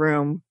walked in the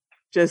room,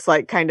 just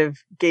like kind of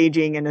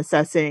gauging and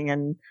assessing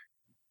and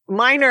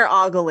minor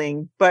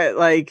ogling, but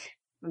like,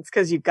 it's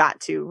because you got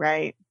to,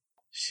 right?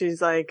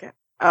 She's like,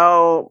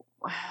 oh,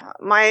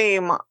 my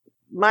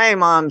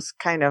mom's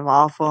kind of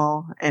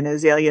awful, and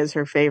Azalea's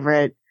her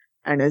favorite,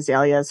 and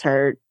Azalea's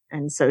hurt,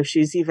 and so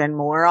she's even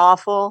more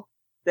awful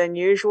than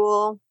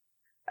usual.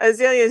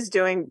 Azalea's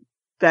doing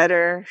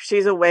better.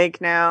 She's awake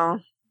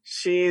now.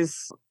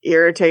 She's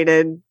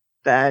irritated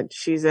that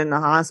she's in the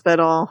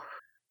hospital.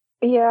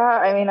 Yeah,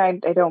 I mean,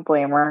 I don't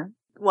blame her.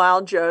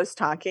 While Joe's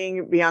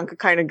talking, Bianca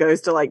kind of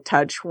goes to like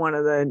touch one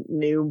of the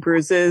new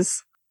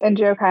bruises. And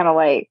Joe kind of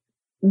like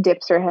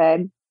dips her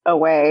head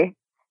away.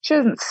 She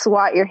doesn't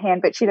swat your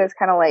hand, but she does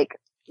kind of like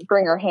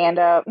bring her hand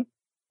up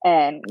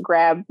and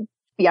grab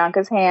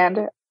Bianca's hand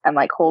and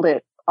like hold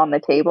it on the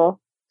table.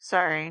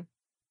 Sorry.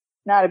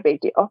 Not a big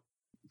deal.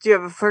 Do you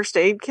have a first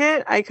aid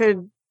kit? I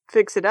could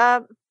fix it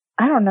up.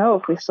 I don't know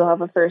if we still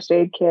have a first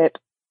aid kit.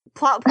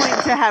 Plot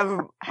point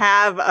to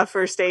have a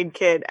first aid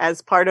kit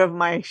as part of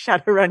my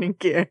Shadowrunning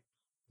gear.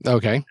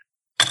 Okay.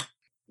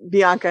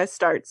 Bianca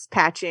starts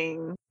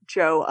patching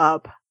Joe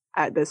up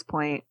at this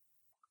point.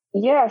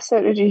 Yeah,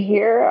 so did you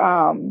hear?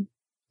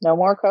 No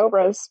more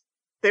cobras.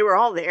 They were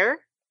all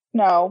there?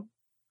 No.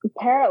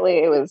 Apparently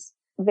it was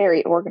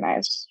very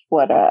organized,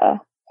 what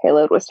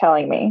Halo was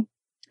telling me.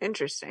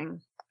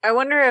 Interesting. I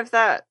wonder if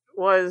that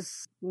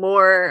was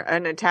more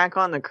an attack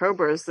on the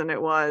cobras than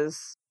it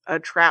was a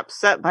trap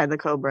set by the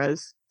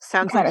cobras.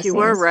 Sounds like you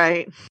were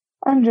right.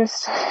 I don't know.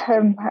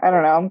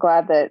 I'm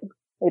glad that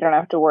we don't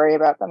have to worry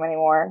about them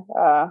anymore.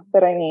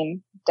 But I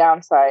mean,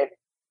 downside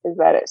is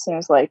that it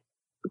seems like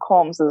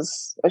Holmes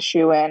is a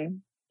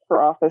shoo-in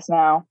for office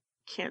now.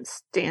 Can't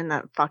stand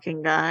that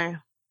fucking guy.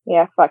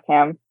 Yeah, fuck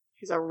him.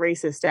 He's a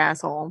racist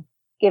asshole.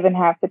 Given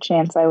half the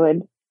chance, I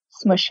would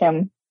smush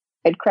him.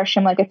 I'd crush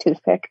him like a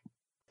toothpick.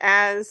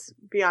 As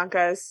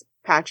Bianca's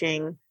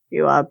patching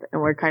you up and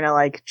we're kind of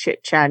like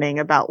chit-chatting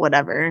about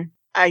whatever,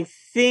 I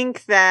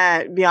think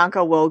that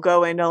Bianca will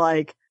go into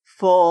like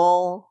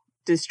full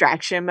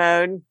distraction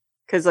mode,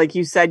 because like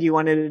you said, you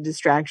wanted a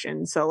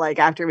distraction. So like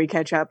after we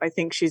catch up, I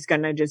think she's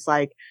gonna just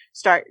like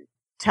start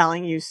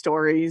telling you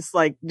stories,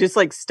 like just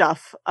like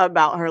stuff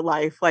about her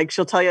life. Like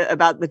she'll tell you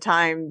about the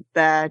time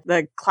that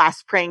the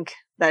class prank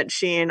that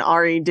she and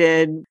Ari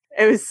did.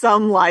 It was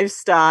some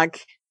livestock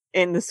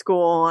in the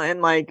school,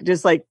 and like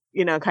just like,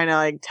 kind of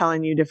like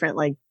telling you different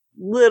like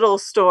little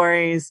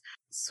stories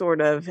sort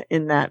of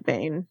in that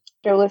vein.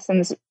 Joe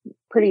listens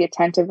pretty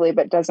attentively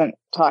but doesn't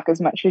talk as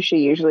much as she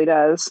usually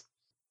does.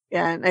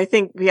 Yeah, and I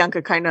think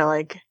Bianca kind of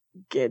like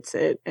gets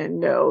it and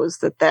knows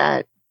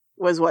that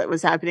was what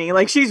was happening.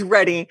 Like she's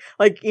ready,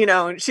 like,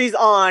 she's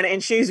on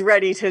and she's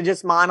ready to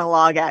just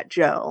monologue at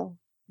Joe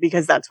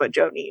because that's what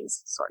Joe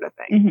needs, sort of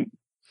thing. Mm-hmm.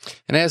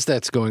 And as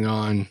that's going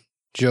on,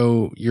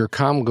 Joe, your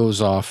comm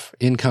goes off,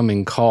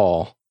 incoming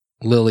call,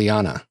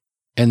 Liliana,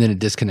 and then it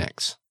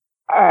disconnects.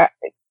 I'm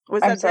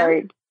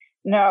sorry.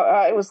 No,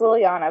 it was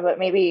Liliana, but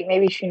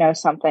maybe she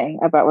knows something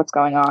about what's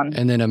going on.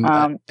 And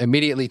then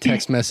immediately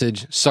text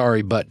message,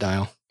 sorry, butt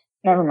dial.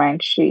 Never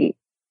mind, she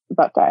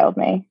butt dialed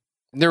me.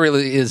 There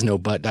really is no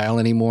butt dial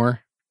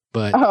anymore,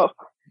 but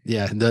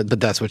yeah,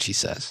 but that's what she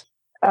says.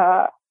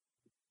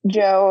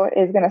 Joe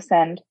is going to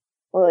send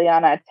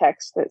Liliana a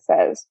text that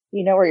says,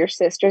 you know where your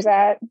sister's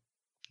at?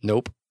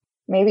 Nope.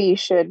 Maybe you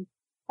should,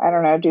 I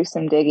don't know, do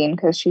some digging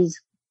because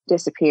she's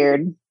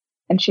disappeared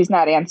and she's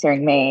not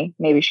answering me.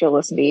 Maybe she'll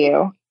listen to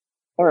you.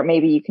 Or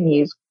maybe you can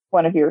use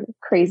one of your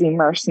crazy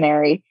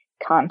mercenary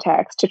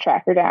contacts to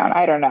track her down.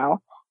 I don't know.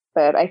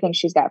 But I think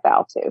she's got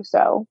Val too,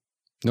 so.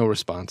 No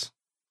response.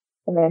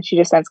 And then she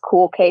just sends,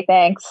 cool, okay,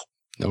 thanks.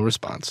 No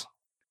response.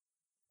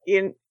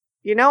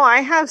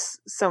 I have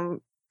some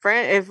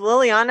friends. If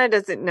Liliana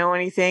doesn't know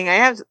anything, I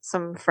have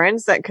some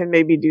friends that could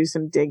maybe do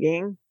some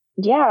digging.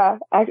 Yeah,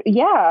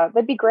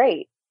 that'd be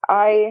great.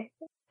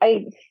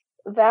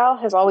 Val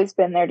has always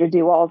been there to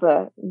do all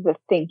the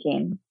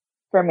thinking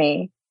for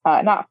me.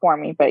 not for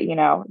me, but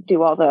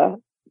do all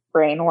the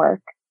brain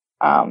work.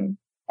 And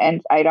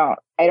I don't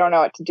know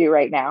what to do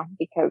right now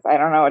because I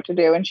don't know what to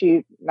do and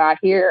she's not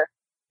here.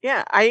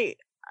 Yeah,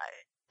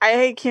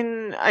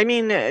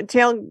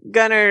 Tail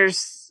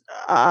Gunner's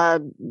a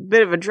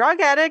bit of a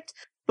drug addict,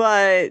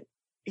 but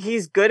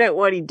he's good at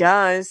what he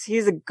does.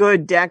 He's a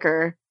good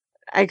decker.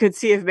 I could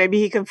see if maybe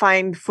he can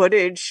find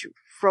footage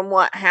from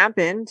what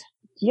happened.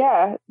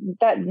 Yeah,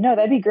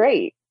 that'd be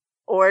great.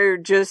 Or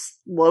just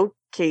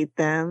locate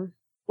them.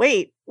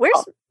 Wait,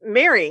 where's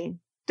Mary?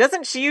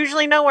 Doesn't she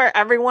usually know where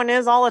everyone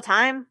is all the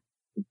time?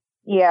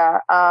 Yeah,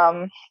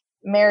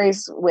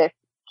 Mary's with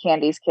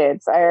Candy's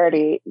kids. I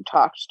already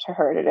talked to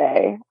her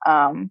today.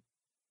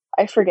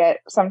 I forget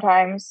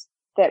sometimes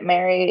that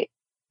Mary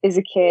is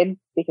a kid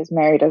because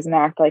Mary doesn't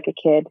act like a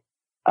kid.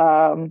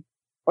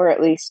 Or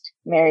at least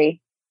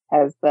Mary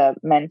has the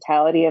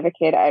mentality of a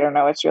kid. I don't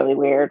know. It's really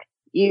weird.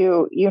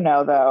 You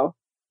know, though.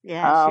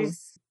 Yeah,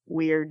 she's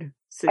weird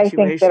situation.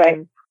 I think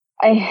that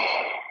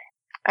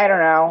I don't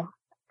know.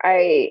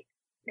 I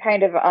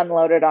kind of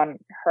unloaded on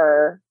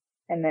her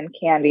and then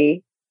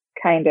Candy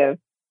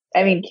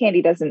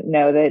Candy doesn't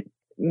know that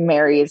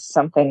Mary is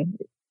something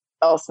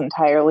else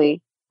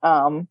entirely.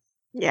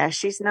 Yeah,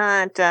 she's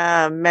not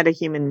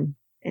metahuman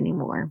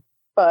anymore.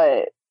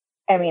 But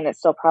it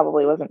still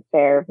probably wasn't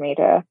fair of me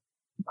to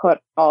put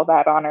all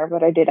that on her,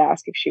 but I did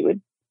ask if she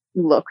would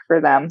look for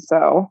them,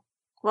 so.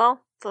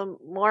 Well, the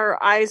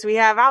more eyes we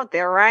have out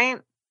there, right?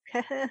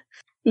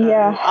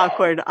 Yeah.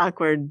 Awkward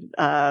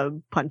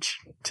punch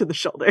to the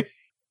shoulder.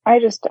 I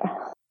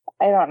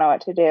don't know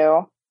what to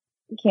do.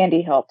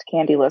 Candy helped.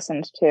 Candy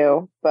listened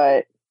too.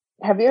 But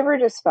have you ever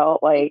just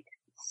felt like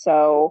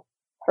so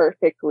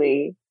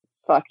perfectly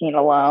fucking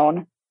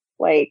alone?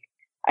 Like,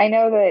 I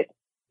know that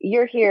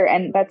you're here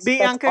and that's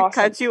Bianca awesome.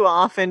 cuts you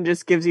off and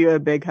just gives you a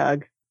big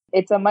hug.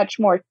 It's a much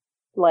more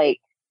like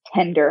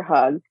tender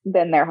hug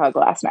than their hug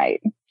last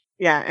night.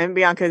 Yeah, and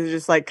Bianca is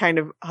just like kind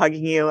of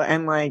hugging you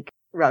and like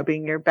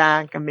rubbing your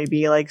back and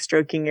maybe like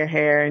stroking your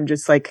hair and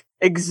just like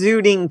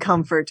exuding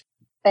comfort.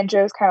 And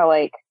Joe's kind of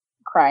like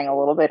crying a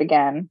little bit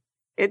again.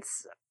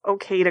 It's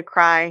okay to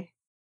cry.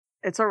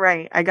 It's all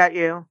right. I got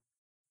you.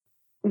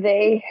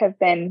 They have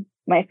been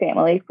my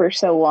family for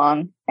so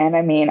long. And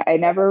I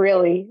never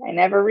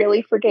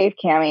really forgave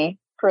Cammie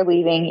for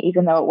leaving,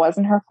 even though it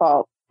wasn't her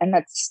fault. And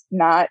that's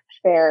not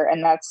fair.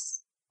 And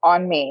that's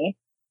on me.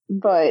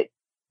 But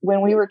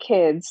when we were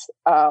kids,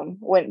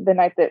 when the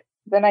night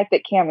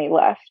that Cammie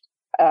left,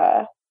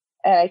 and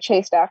I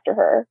chased after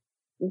her,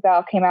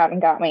 Val came out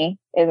and got me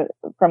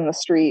from the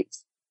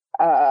streets,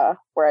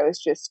 where I was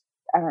just,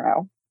 I don't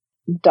know,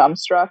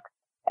 dumbstruck.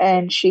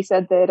 And she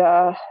said that,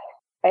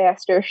 I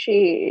asked her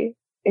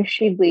if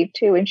she'd leave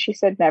too, and she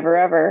said never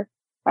ever.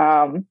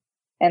 And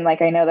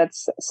like, I know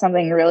that's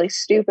something really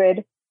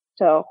stupid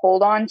to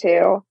hold on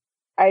to.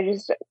 I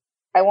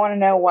want to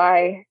know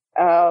why,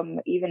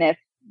 even if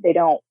they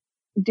don't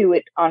do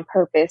it on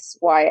purpose,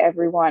 why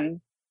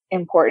everyone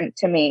important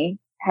to me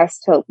has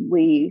to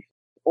leave,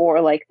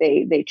 or like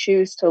they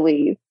choose to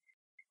leave.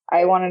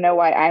 I want to know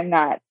why I'm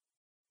not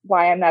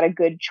a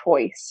good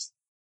choice.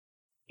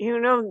 They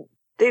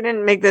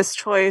didn't make this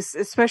choice,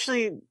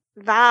 especially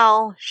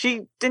Val.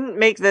 She didn't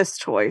make this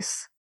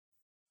choice.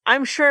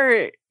 I'm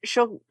sure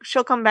she'll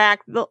come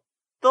back.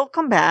 They'll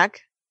come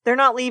back. They're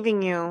not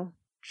leaving you,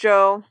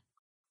 Joe.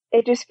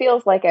 It just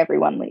feels like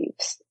everyone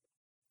leaves.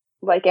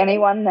 Like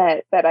anyone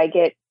that I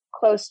get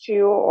close to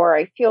or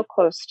I feel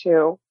close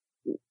to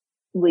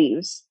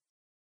leaves.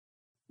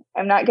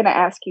 I'm not going to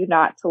ask you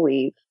not to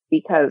leave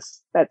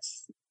because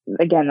that's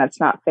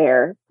not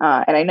fair.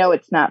 And I know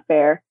it's not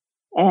fair.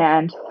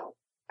 And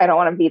I don't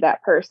want to be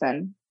that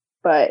person.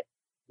 But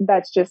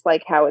that's just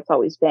like how it's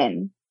always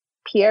been.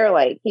 Pierre,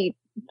 like, he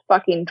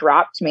fucking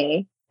dropped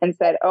me and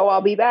said, "Oh,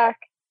 I'll be back."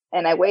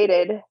 And I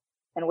waited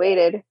and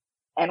waited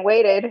and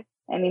waited,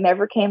 and he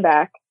never came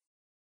back.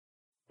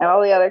 And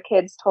all the other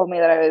kids told me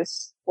that I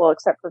was, well,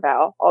 except for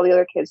Val, all the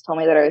other kids told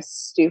me that I was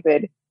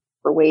stupid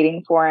for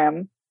waiting for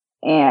him.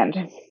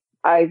 And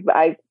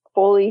I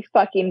fully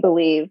fucking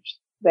believed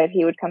that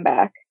he would come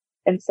back.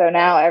 And so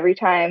now every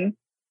time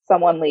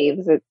someone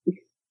leaves,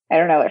 I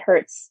don't know, it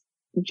hurts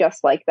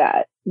just like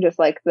that. Just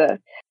like the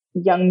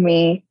young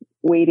me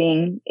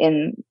waiting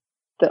in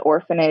the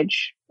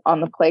orphanage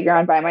on the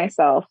playground by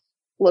myself,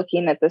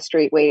 looking at the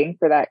street, waiting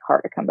for that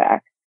car to come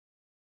back.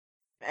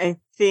 I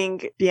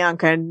think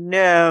Bianca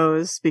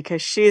knows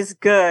because she's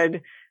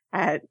good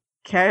at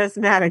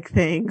charismatic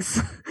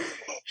things.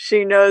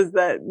 She knows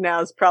that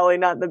now's probably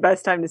not the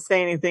best time to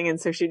say anything,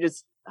 and so she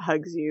just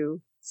hugs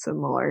you some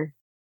more.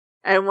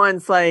 And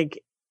once,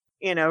 like,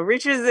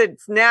 reaches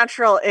its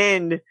natural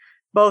end,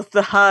 both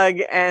the hug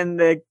and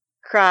the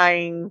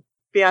crying,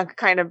 Bianca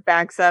kind of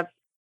backs up.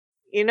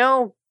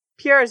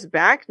 Pierre's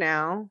back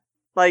now.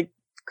 Like,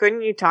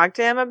 couldn't you talk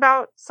to him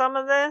about some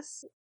of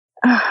this?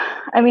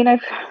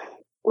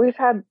 We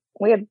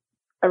had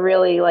a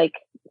really like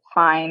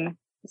fine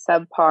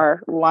subpar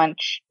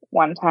lunch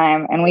one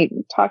time, and we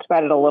talked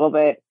about it a little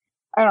bit.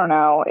 I don't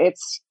know.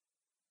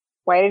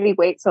 Why did he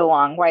wait so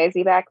long? Why is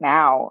he back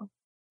now?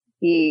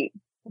 He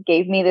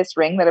gave me this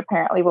ring that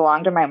apparently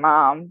belonged to my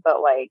mom,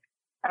 but like,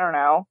 I don't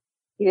know.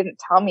 He didn't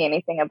tell me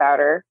anything about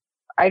her.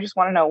 I just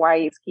want to know why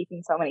he's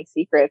keeping so many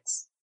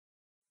secrets.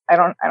 I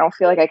don't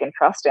feel like I can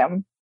trust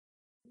him.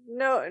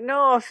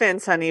 No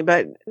offense, honey,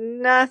 but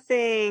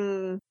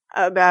nothing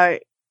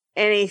about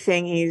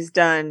anything he's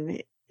done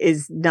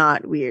is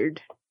not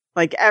weird.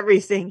 Like,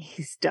 everything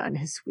he's done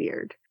is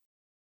weird.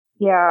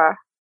 Yeah.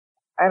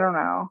 I don't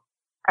know.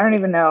 I don't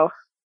even know if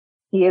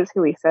he is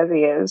who he says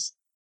he is.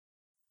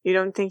 You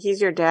don't think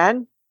he's your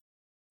dad?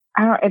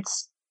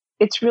 It's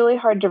really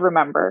hard to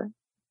remember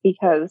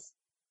because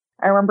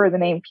I remember the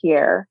name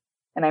Pierre,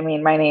 and I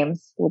mean, my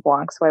name's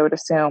LeBlanc, so I would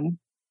assume,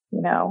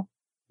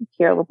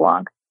 Pierre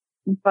LeBlanc.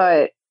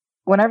 But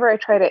whenever I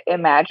try to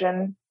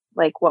imagine,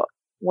 like,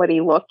 what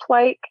he looked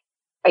like,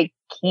 I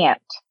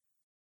can't.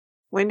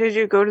 When did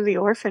you go to the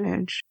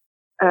orphanage?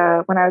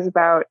 When I was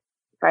about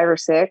 5 or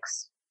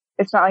 6.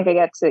 It's not like I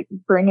get to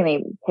bring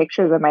any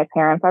pictures of my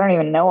parents. I don't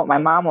even know what my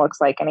mom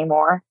looks like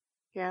anymore.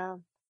 Yeah.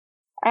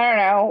 I don't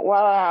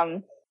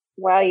know.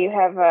 While you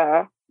have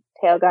a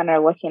tail gunner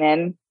looking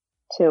in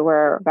to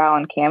where Val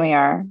and Cammy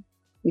are,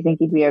 you think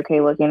he'd be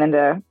okay looking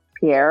into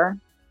Pierre?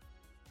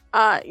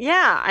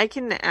 Yeah, I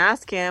can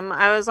ask him.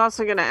 I was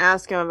also going to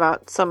ask him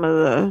about some of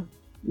the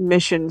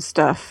mission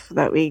stuff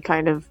that we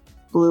kind of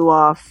blew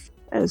off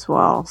as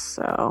well,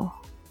 so.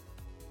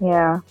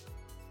 Yeah.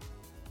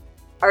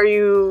 Are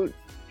you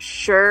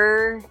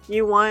sure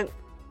you want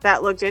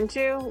that looked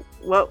into?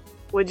 What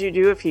would you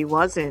do if he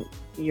wasn't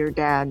your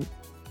dad?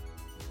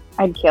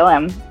 I'd kill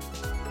him.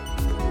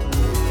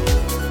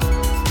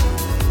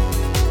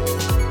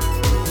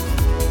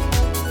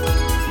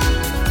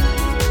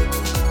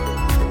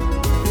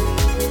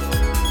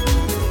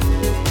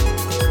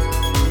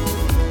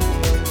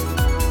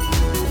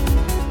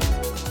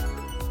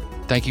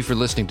 Thank you for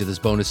listening to this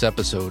bonus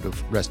episode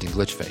of Resting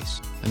Glitch Face,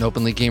 an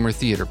Openly Gamer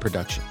Theater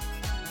production.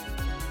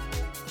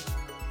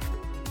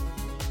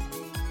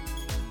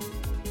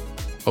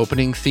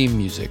 Opening theme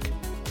music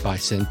by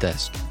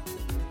Synthesk.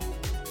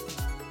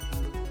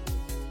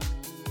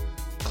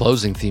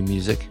 Closing theme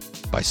music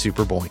by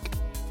Super Boink.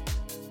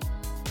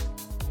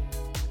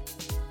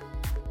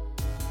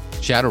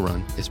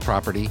 Shadowrun is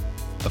property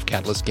of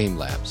Catalyst Game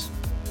Labs.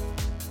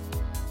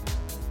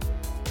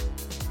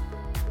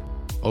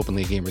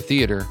 Openly Gamer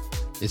Theater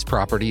is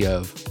property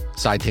of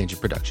Side Tangent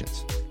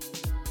Productions.